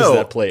 How does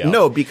that play out?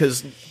 No,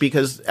 because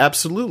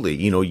absolutely,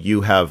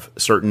 you have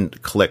certain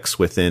cliques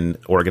within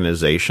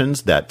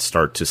organizations that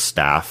start to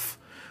staff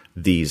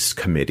these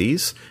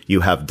committees.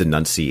 You have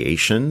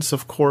denunciations,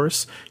 of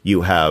course.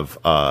 You have,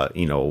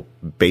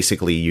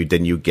 basically you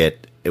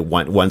get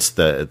once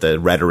the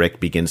rhetoric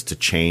begins to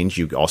change,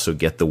 you also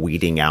get the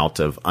weeding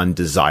out of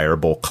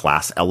undesirable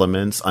class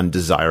elements,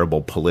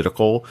 undesirable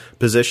political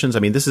positions. I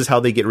mean, this is how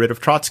they get rid of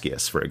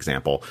Trotskyists, for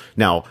example.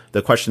 Now,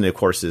 the question, of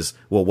course, is,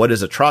 well, what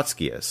is a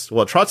Trotskyist?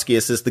 Well, a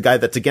Trotskyist is the guy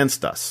that's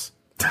against us.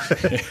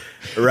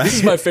 Right? This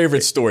is my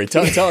favorite story.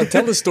 Tell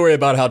the story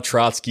about how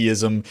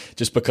Trotskyism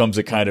just becomes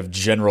a kind of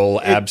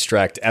general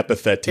abstract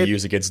epithet to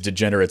use against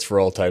degenerates for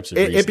all types of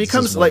reasons. It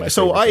becomes like,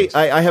 so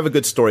I have a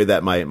good story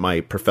that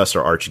my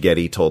professor Arch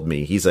Getty told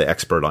me. He's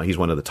he's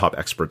one of the top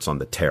experts on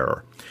the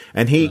terror.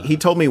 And he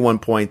told me one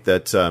point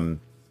that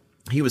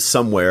he was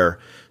somewhere,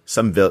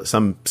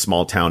 some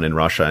small town in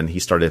Russia, and he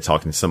started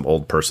talking to some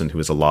old person who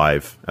was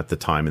alive at the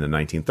time in the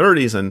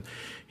 1930s, and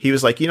he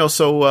was like,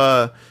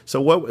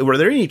 so what, were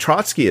there any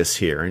Trotskyists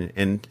here?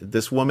 And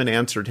this woman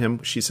answered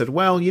him. She said,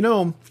 well,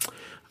 I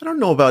don't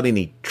know about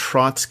any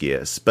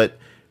Trotskyists, but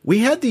we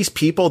had these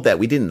people that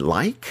we didn't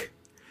like,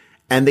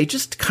 and they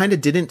just kind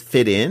of didn't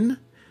fit in.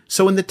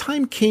 So when the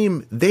time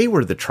came, they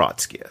were the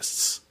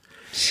Trotskyists.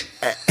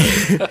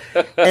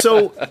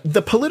 So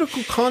the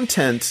political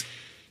content,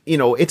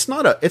 it's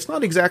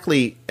not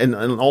exactly, and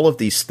all of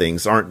these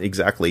things aren't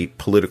exactly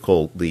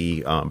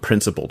politically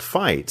principled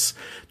fights.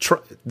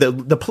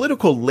 The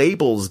political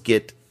labels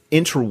get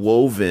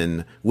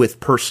interwoven with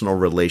personal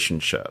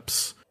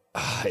relationships.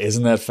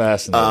 Isn't that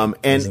fascinating?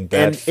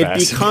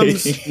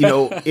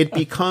 It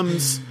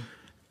becomes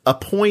a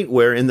point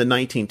where in the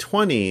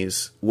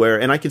 1920s,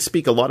 and I can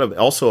speak a lot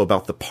also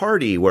about the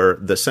party, where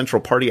the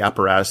central party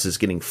apparatus is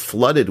getting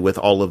flooded with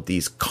all of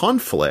these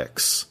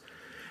conflicts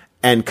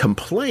and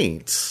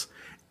complaints.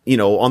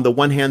 On the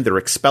one hand, they're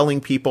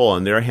expelling people.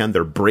 On the other hand,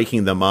 they're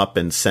breaking them up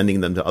and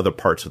sending them to other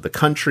parts of the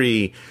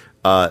country.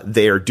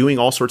 They are doing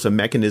all sorts of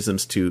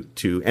mechanisms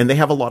and they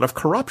have a lot of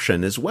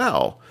corruption as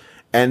well.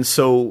 And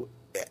so,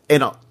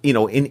 in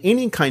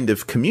any kind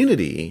of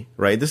community,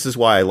 right? This is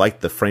why I like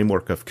the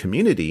framework of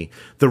community.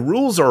 The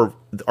rules are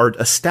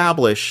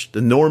established.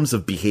 The norms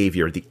of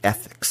behavior, the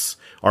ethics,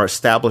 are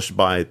established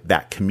by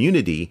that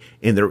community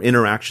in their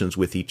interactions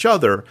with each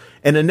other.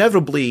 And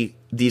inevitably,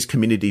 these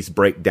communities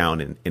break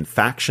down in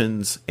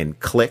factions and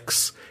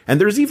cliques. And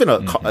there's even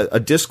a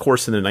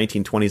discourse in the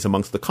 1920s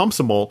amongst the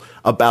Komsomol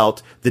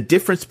about the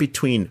difference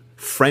between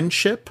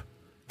friendship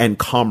and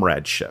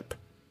comradeship.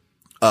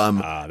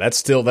 That's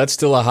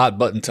still a hot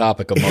button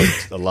topic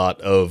amongst a lot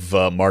of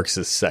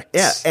Marxist sects.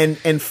 Yeah,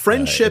 and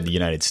friendship in the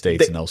United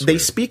States and elsewhere. They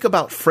speak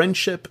about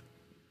friendship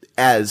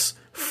as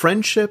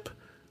friendship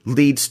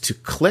leads to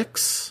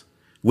cliques,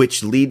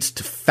 which leads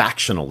to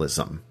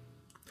factionalism.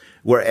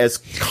 Whereas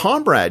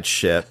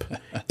comradeship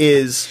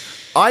is,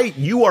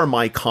 you are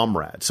my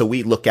comrade. So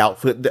we look out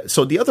for,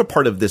 so the other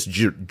part of this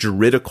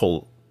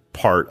juridical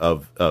part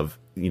of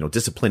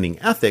disciplining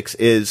ethics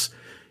is,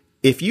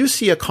 if you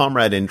see a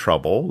comrade in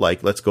trouble,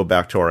 like let's go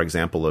back to our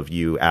example of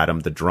you, Adam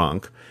the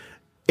drunk,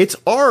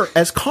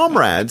 as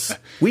comrades,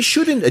 we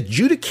shouldn't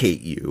adjudicate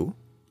you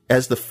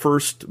as the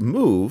first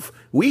move.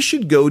 We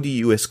should go to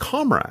you as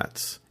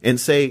comrades and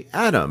say,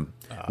 Adam,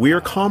 we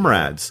are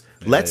comrades.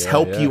 Let's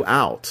help you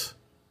out.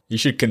 You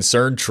should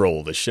concern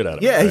troll the shit out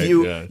of me. Yeah,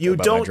 right? You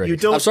don't.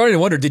 I'm starting to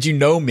wonder, did you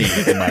know me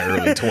in my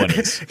early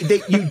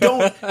 20s?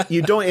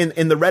 You don't.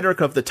 In the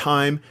rhetoric of the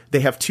time,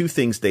 they have two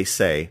things they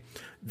say.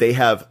 They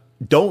have,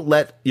 don't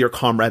let your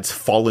comrades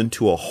fall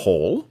into a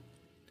hole,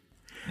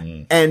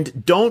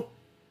 and don't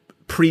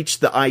preach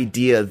the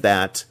idea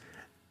that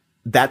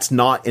that's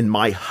not in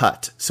my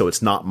hut, so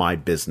it's not my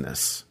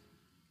business.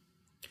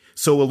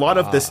 So a lot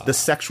of the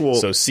sexual.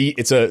 So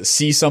it's a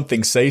see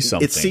something, say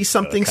something. It's see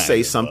something,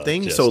 say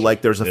something. So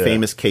like there's a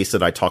famous case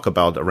that I talk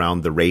about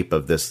around the rape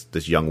of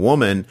this young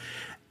woman,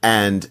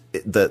 and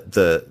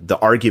the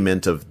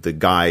argument of the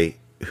guy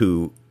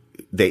who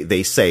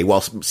they say,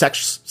 well,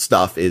 sex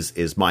stuff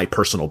is my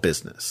personal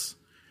business.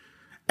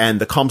 And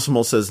the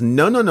Komsomol says,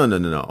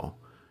 no.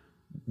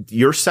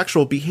 Your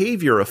sexual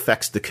behavior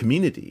affects the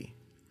community.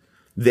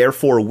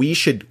 Therefore, we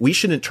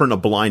shouldn't turn a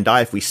blind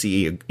eye if we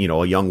see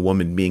a young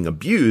woman being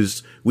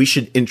abused. We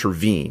should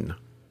intervene.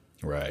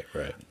 Right.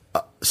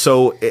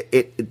 So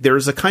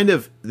there's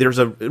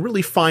a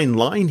really fine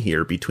line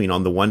here between,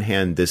 on the one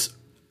hand, this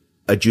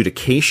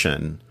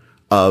adjudication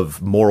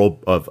of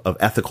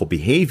ethical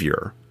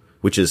behavior,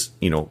 which is,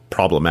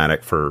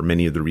 problematic for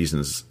many of the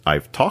reasons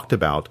I've talked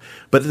about.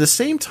 But at the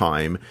same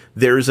time,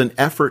 there's an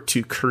effort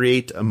to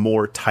create a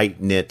more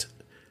tight-knit,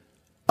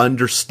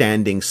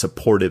 understanding,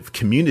 supportive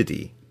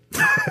community.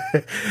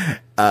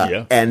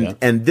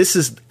 And this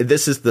is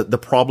the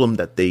problem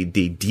that they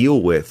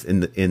deal with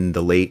in the mid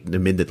to late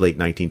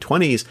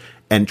 1920s,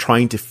 and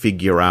trying to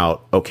figure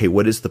out, okay,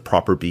 what is the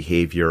proper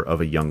behavior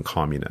of a young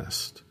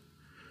communist?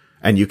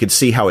 And you can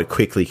see how it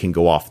quickly can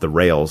go off the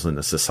rails in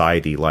a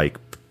society like,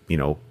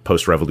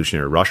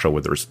 post-revolutionary Russia,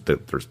 where there's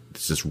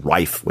just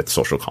rife with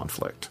social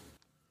conflict.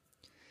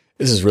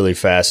 This is really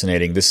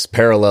fascinating. This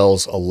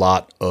parallels a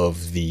lot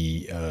of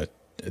the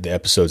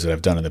episodes that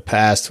I've done in the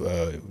past,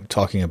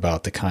 talking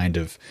about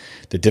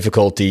the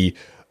difficulty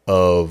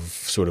of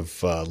sort of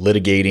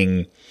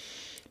litigating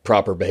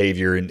proper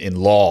behavior in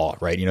law,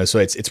 right? So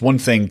it's one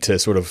thing to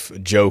sort of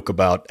joke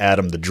about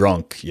Adam the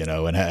drunk,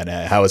 and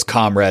how his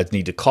comrades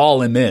need to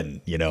call him in,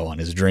 on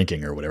his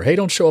drinking or whatever. Hey,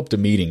 don't show up to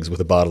meetings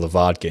with a bottle of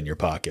vodka in your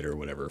pocket or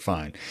whatever.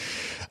 Fine.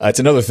 It's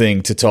another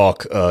thing to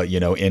talk,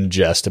 in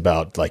jest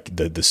about like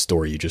the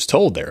story you just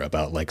told there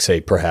about, like,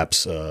 say,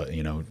 perhaps,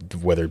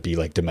 whether it be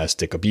like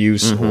domestic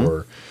abuse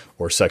or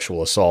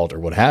sexual assault or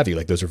what have you.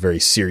 Like, those are very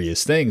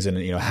serious things, and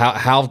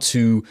how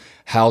to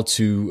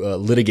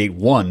litigate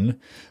one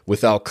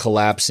without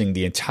collapsing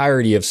the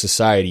entirety of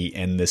society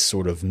and this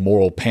sort of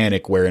moral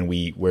panic where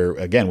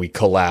we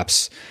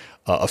collapse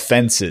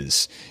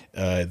offenses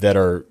that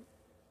are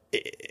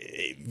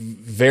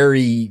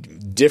very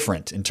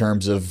different in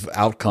terms of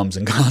outcomes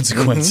and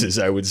consequences,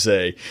 I would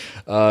say,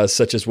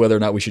 such as whether or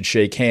not we should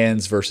shake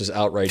hands versus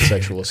outright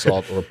sexual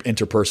assault or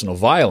interpersonal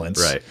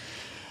violence. Right.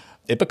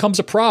 It becomes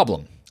a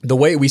problem. The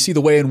way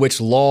in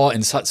which law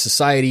and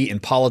society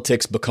and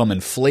politics become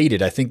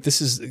inflated, I think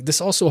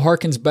this also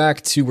harkens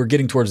back to, we're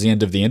getting towards the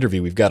end of the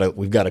interview. We've got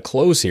to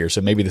close here,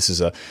 so maybe this is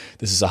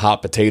a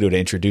hot potato to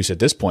introduce at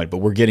this point. But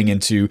we're getting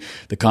into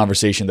the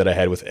conversation that I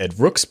had with Ed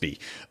Rooksby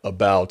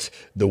about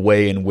the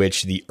way in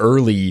which the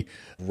early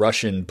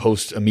Russian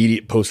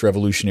immediate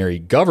post-revolutionary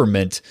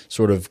government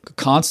sort of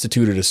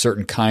constituted a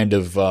certain kind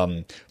of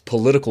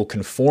political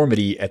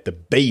conformity at the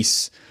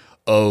base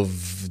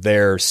of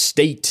their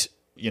state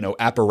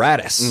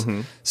apparatus,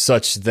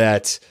 such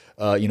that,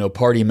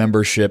 party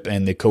membership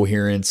and the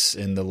coherence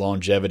and the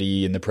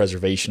longevity and the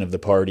preservation of the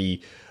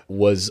party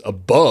was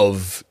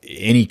above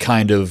any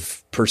kind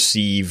of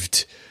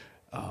perceived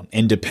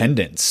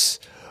independence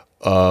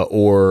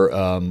or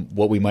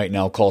what we might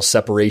now call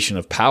separation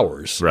of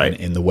powers, right,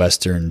 in the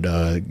Western,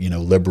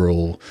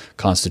 liberal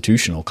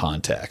constitutional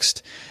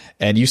context.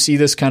 And you see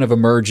this kind of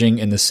emerging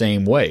in the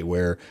same way,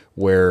 where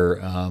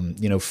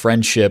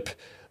friendship,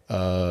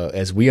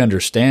 as we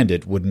understand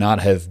it, would not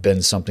have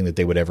been something that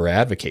they would ever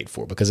advocate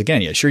for. Because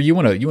again, yeah, sure, you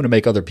want to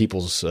make other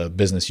people's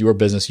business your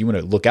business. You want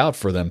to look out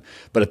for them,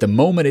 but at the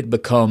moment it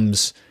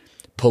becomes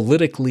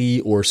politically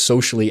or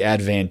socially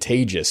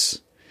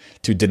advantageous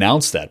to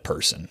denounce that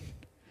person,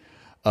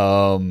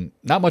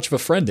 not much of a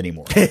friend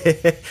anymore.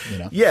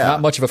 Yeah,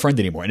 not much of a friend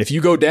anymore. And if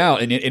you go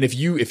down and if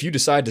you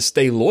decide to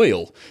stay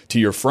loyal to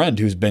your friend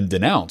who's been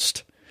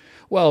denounced,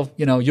 well,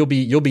 you'll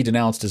be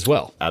denounced as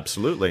well.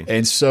 Absolutely.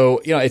 And so,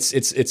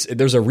 it's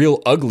there's a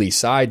real ugly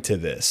side to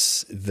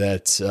this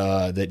that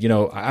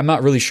I'm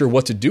not really sure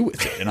what to do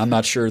with it, and I'm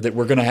not sure that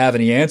we're going to have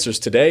any answers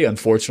today.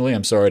 Unfortunately,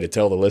 I'm sorry to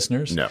tell the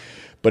listeners. No.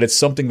 But it's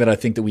something that I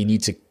think that we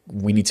need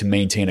to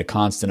maintain a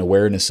constant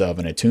awareness of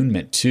and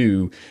attunement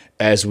to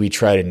as we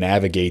try to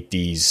navigate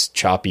these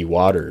choppy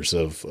waters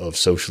of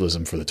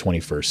socialism for the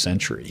 21st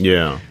century.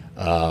 Yeah.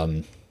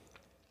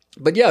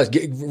 But yeah,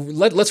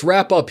 let's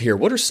wrap up here.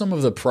 What are some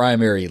of the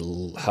primary?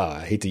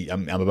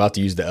 I'm about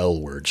to use the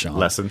L word, Sean.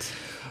 Lessons.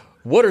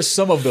 What are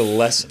some of the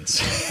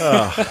lessons?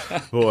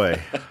 Oh boy,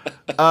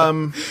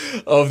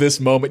 of this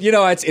moment?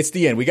 It's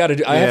the end. We got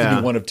to. I have to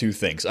do one of two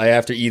things. I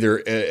have to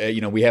either,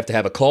 we have to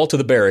have a call to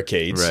the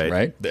barricades,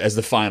 right, as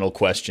the final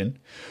question,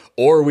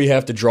 or we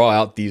have to draw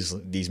out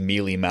these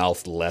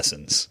mealy-mouthed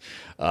lessons.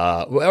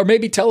 Or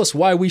maybe tell us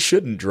why we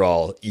shouldn't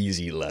draw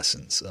easy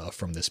lessons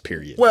from this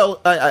period.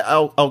 Well,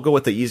 I'll go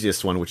with the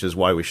easiest one, which is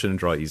why we shouldn't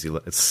draw easy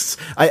lessons.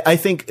 I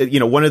think,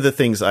 one of the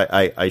things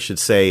I should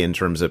say in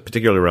terms of,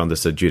 particularly around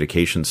this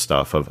adjudication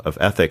stuff of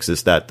ethics,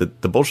 is that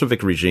the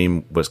Bolshevik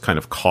regime was kind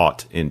of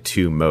caught in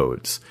two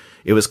modes.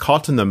 It was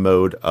caught in the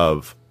mode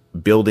of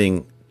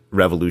building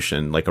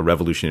revolution, like a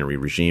revolutionary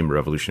regime, a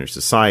revolutionary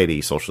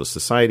society, socialist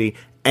society,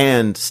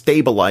 and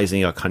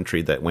stabilizing a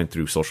country that went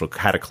through social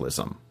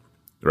cataclysm.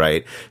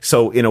 Right.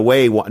 So in a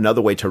way,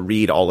 another way to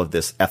read all of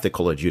this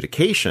ethical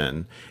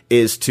adjudication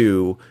is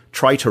to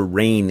try to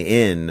rein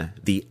in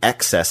the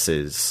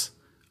excesses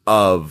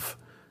of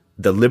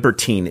the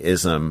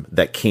libertinism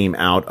that came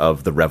out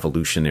of the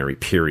revolutionary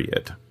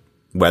period,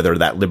 whether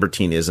that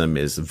libertinism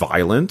is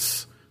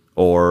violence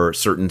or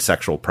certain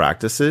sexual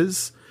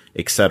practices,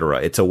 etc.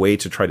 It's a way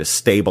to try to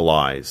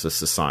stabilize a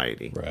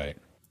society. Right.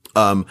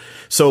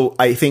 So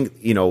I think,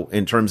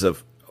 in terms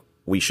of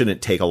we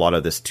shouldn't take a lot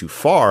of this too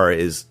far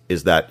is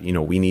that,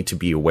 we need to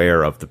be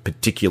aware of the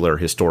particular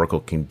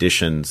historical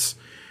conditions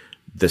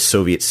the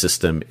Soviet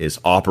system is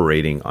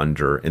operating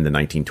under in the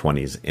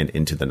 1920s and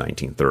into the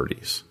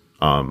 1930s.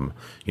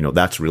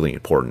 That's really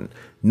important.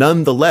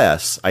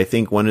 Nonetheless, I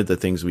think one of the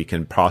things we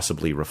can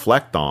possibly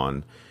reflect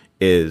on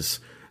is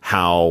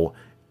how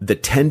the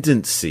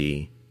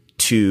tendency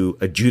to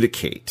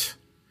adjudicate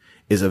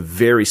is a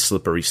very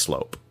slippery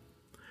slope.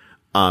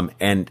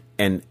 And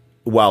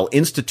while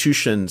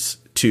institutions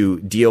to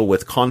deal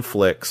with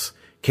conflicts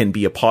can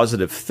be a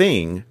positive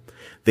thing,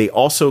 they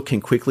also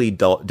can quickly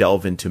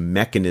delve into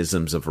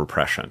mechanisms of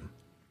repression.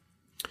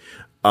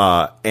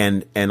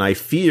 And I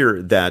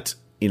fear that,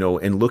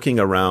 in looking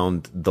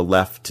around the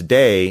left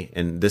today,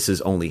 and this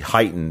is only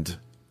heightened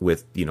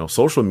with,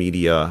 social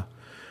media,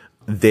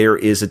 there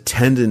is a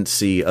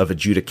tendency of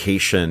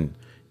adjudication.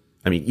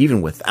 I mean,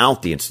 even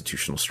without the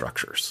institutional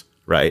structures,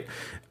 right?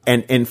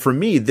 And for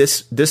me,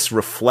 this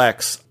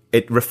reflects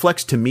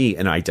to me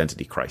an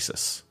identity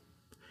crisis.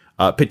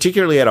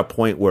 Particularly at a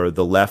point where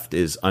the left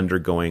is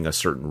undergoing a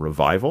certain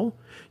revival.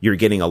 You're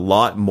getting a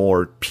lot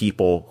more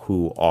people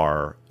who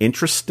are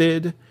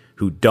interested,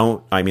 who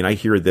don't, I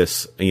hear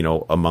this,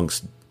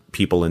 amongst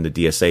people in the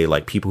DSA,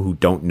 like people who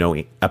don't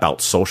know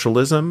about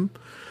socialism.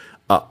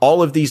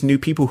 All of these new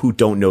people who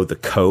don't know the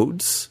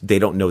codes, they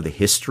don't know the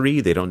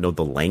history, they don't know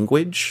the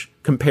language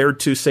compared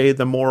to, say,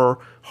 the more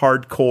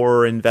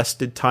hardcore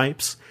invested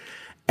types.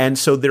 And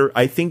so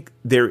I think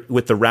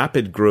with the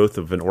rapid growth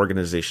of an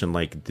organization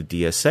like the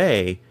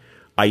DSA,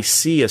 I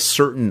see a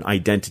certain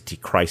identity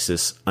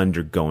crisis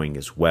undergoing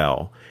as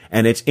well.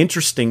 And it's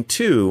interesting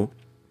too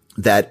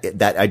that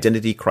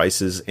identity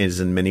crisis is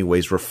in many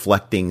ways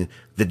reflecting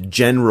the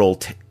general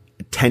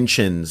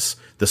tensions,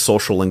 the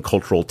social and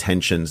cultural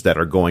tensions that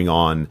are going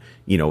on,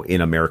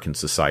 in American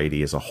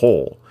society as a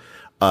whole.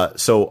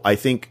 So I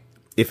think,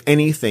 if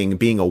anything,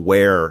 being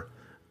aware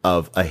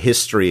of a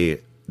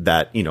history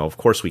that, of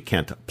course we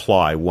can't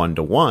apply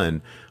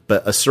one-to-one,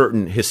 but a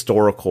certain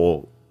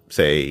historical,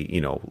 say,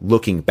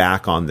 looking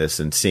back on this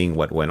and seeing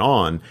what went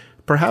on,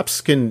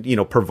 perhaps can,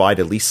 provide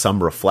at least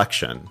some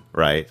reflection,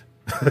 right?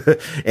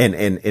 and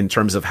in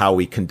terms of how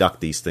we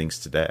conduct these things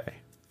today.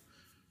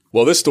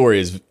 Well, this story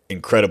is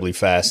incredibly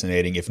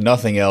fascinating. If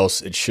nothing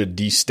else, it should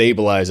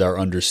destabilize our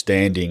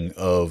understanding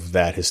of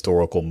that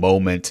historical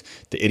moment,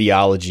 the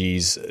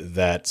ideologies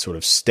that sort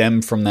of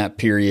stem from that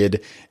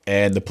period,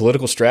 and the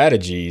political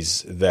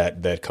strategies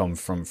that come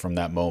from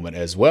that moment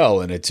as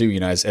well. And it too,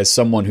 as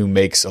someone who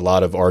makes a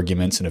lot of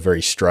arguments in a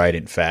very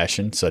strident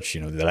fashion, such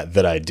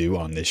that I do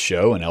on this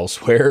show and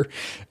elsewhere,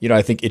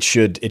 I think it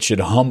should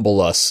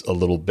humble us a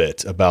little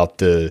bit about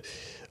the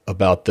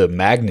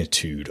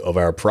magnitude of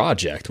our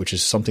project, which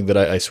is something that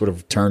I sort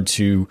of turn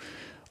to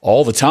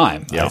all the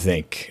time. Yeah. I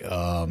think,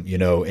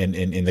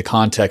 in the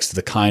context of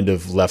the kind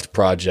of left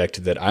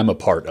project that I'm a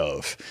part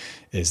of,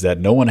 is that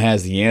no one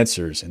has the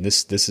answers. And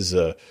this is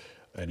an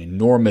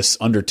enormous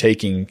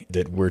undertaking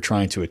that we're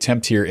trying to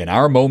attempt here in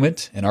our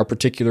moment, in our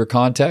particular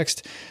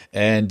context.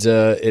 And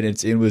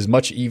it was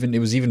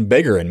even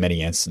bigger in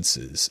many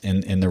instances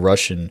in the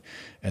Russian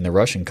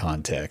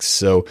context.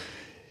 So,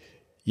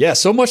 yeah,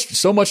 so much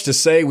to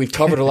say. We've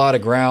covered a lot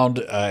of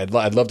ground. I'd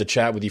love to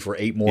chat with you for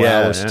 8 more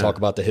hours to talk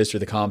about the history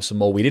of the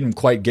Komsomol. We didn't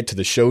quite get to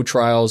the show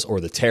trials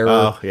or the terror.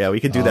 Oh, yeah, we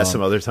could do that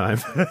some other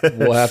time.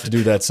 We'll have to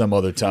do that some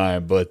other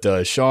time. But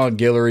Sean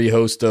Guillory,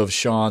 host of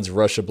Sean's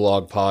Russia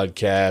Blog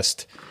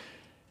podcast,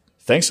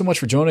 thanks so much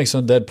for joining us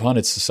on Dead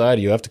Pundits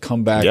Society. You have to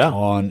come back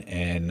on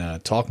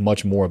and talk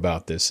much more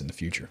about this in the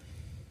future.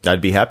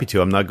 I'd be happy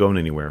to. I'm not going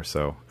anywhere,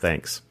 so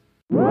thanks.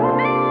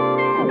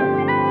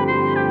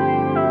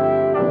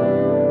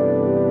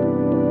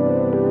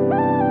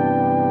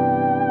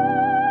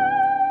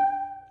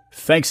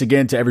 Thanks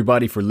again to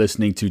everybody for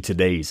listening to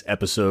today's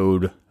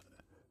episode.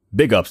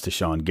 Big ups to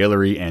Sean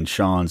Guillory and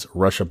Sean's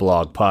Russia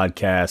Blog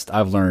podcast.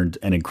 I've learned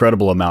an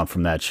incredible amount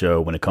from that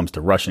show when it comes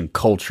to Russian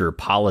culture,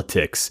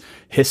 politics,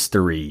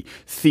 history,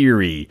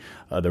 theory.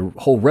 The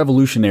whole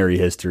revolutionary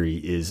history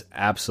is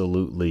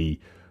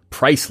absolutely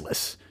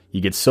priceless.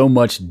 You get so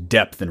much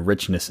depth and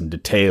richness and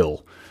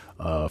detail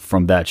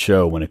from that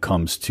show when it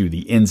comes to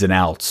the ins and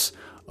outs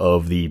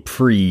of the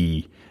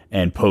pre-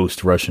 and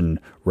post-Russian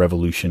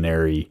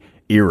revolutionary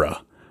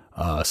era.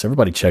 So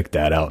everybody check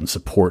that out and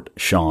support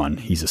Sean.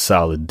 He's a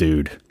solid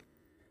dude.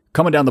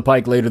 Coming down the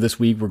pike later this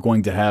week, we're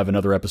going to have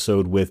another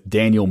episode with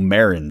Daniel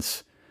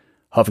Marins,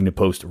 Huffington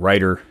Post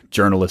writer,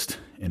 journalist,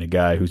 and a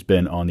guy who's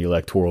been on the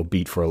electoral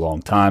beat for a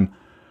long time.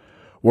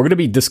 We're going to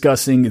be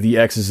discussing the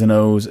X's and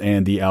O's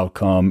and the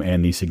outcome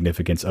and the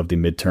significance of the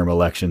midterm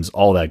elections,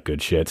 all that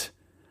good shit.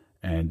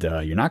 And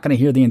you're not going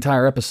to hear the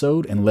entire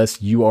episode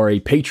unless you are a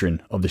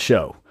patron of the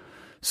show.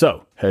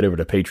 So head over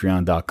to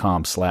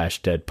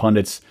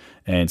patreon.com/deadpundits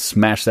and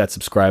smash that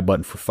subscribe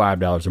button for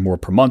 $5 or more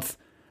per month.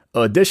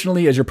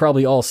 Additionally, as you're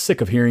probably all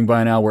sick of hearing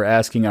by now, we're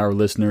asking our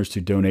listeners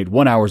to donate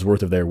 1 hour's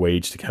worth of their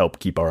wage to help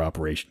keep our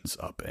operations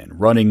up and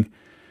running.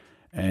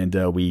 And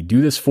we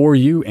do this for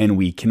you, and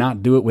we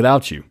cannot do it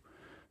without you.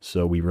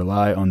 So we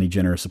rely on the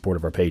generous support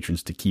of our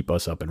patrons to keep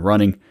us up and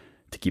running,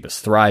 to keep us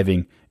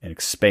thriving and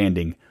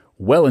expanding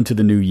well into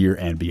the new year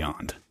and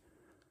beyond.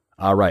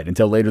 All right,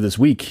 until later this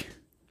week,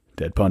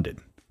 Dead Pundit,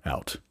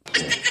 out.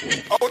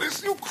 Oh,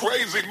 this you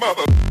crazy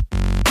mother...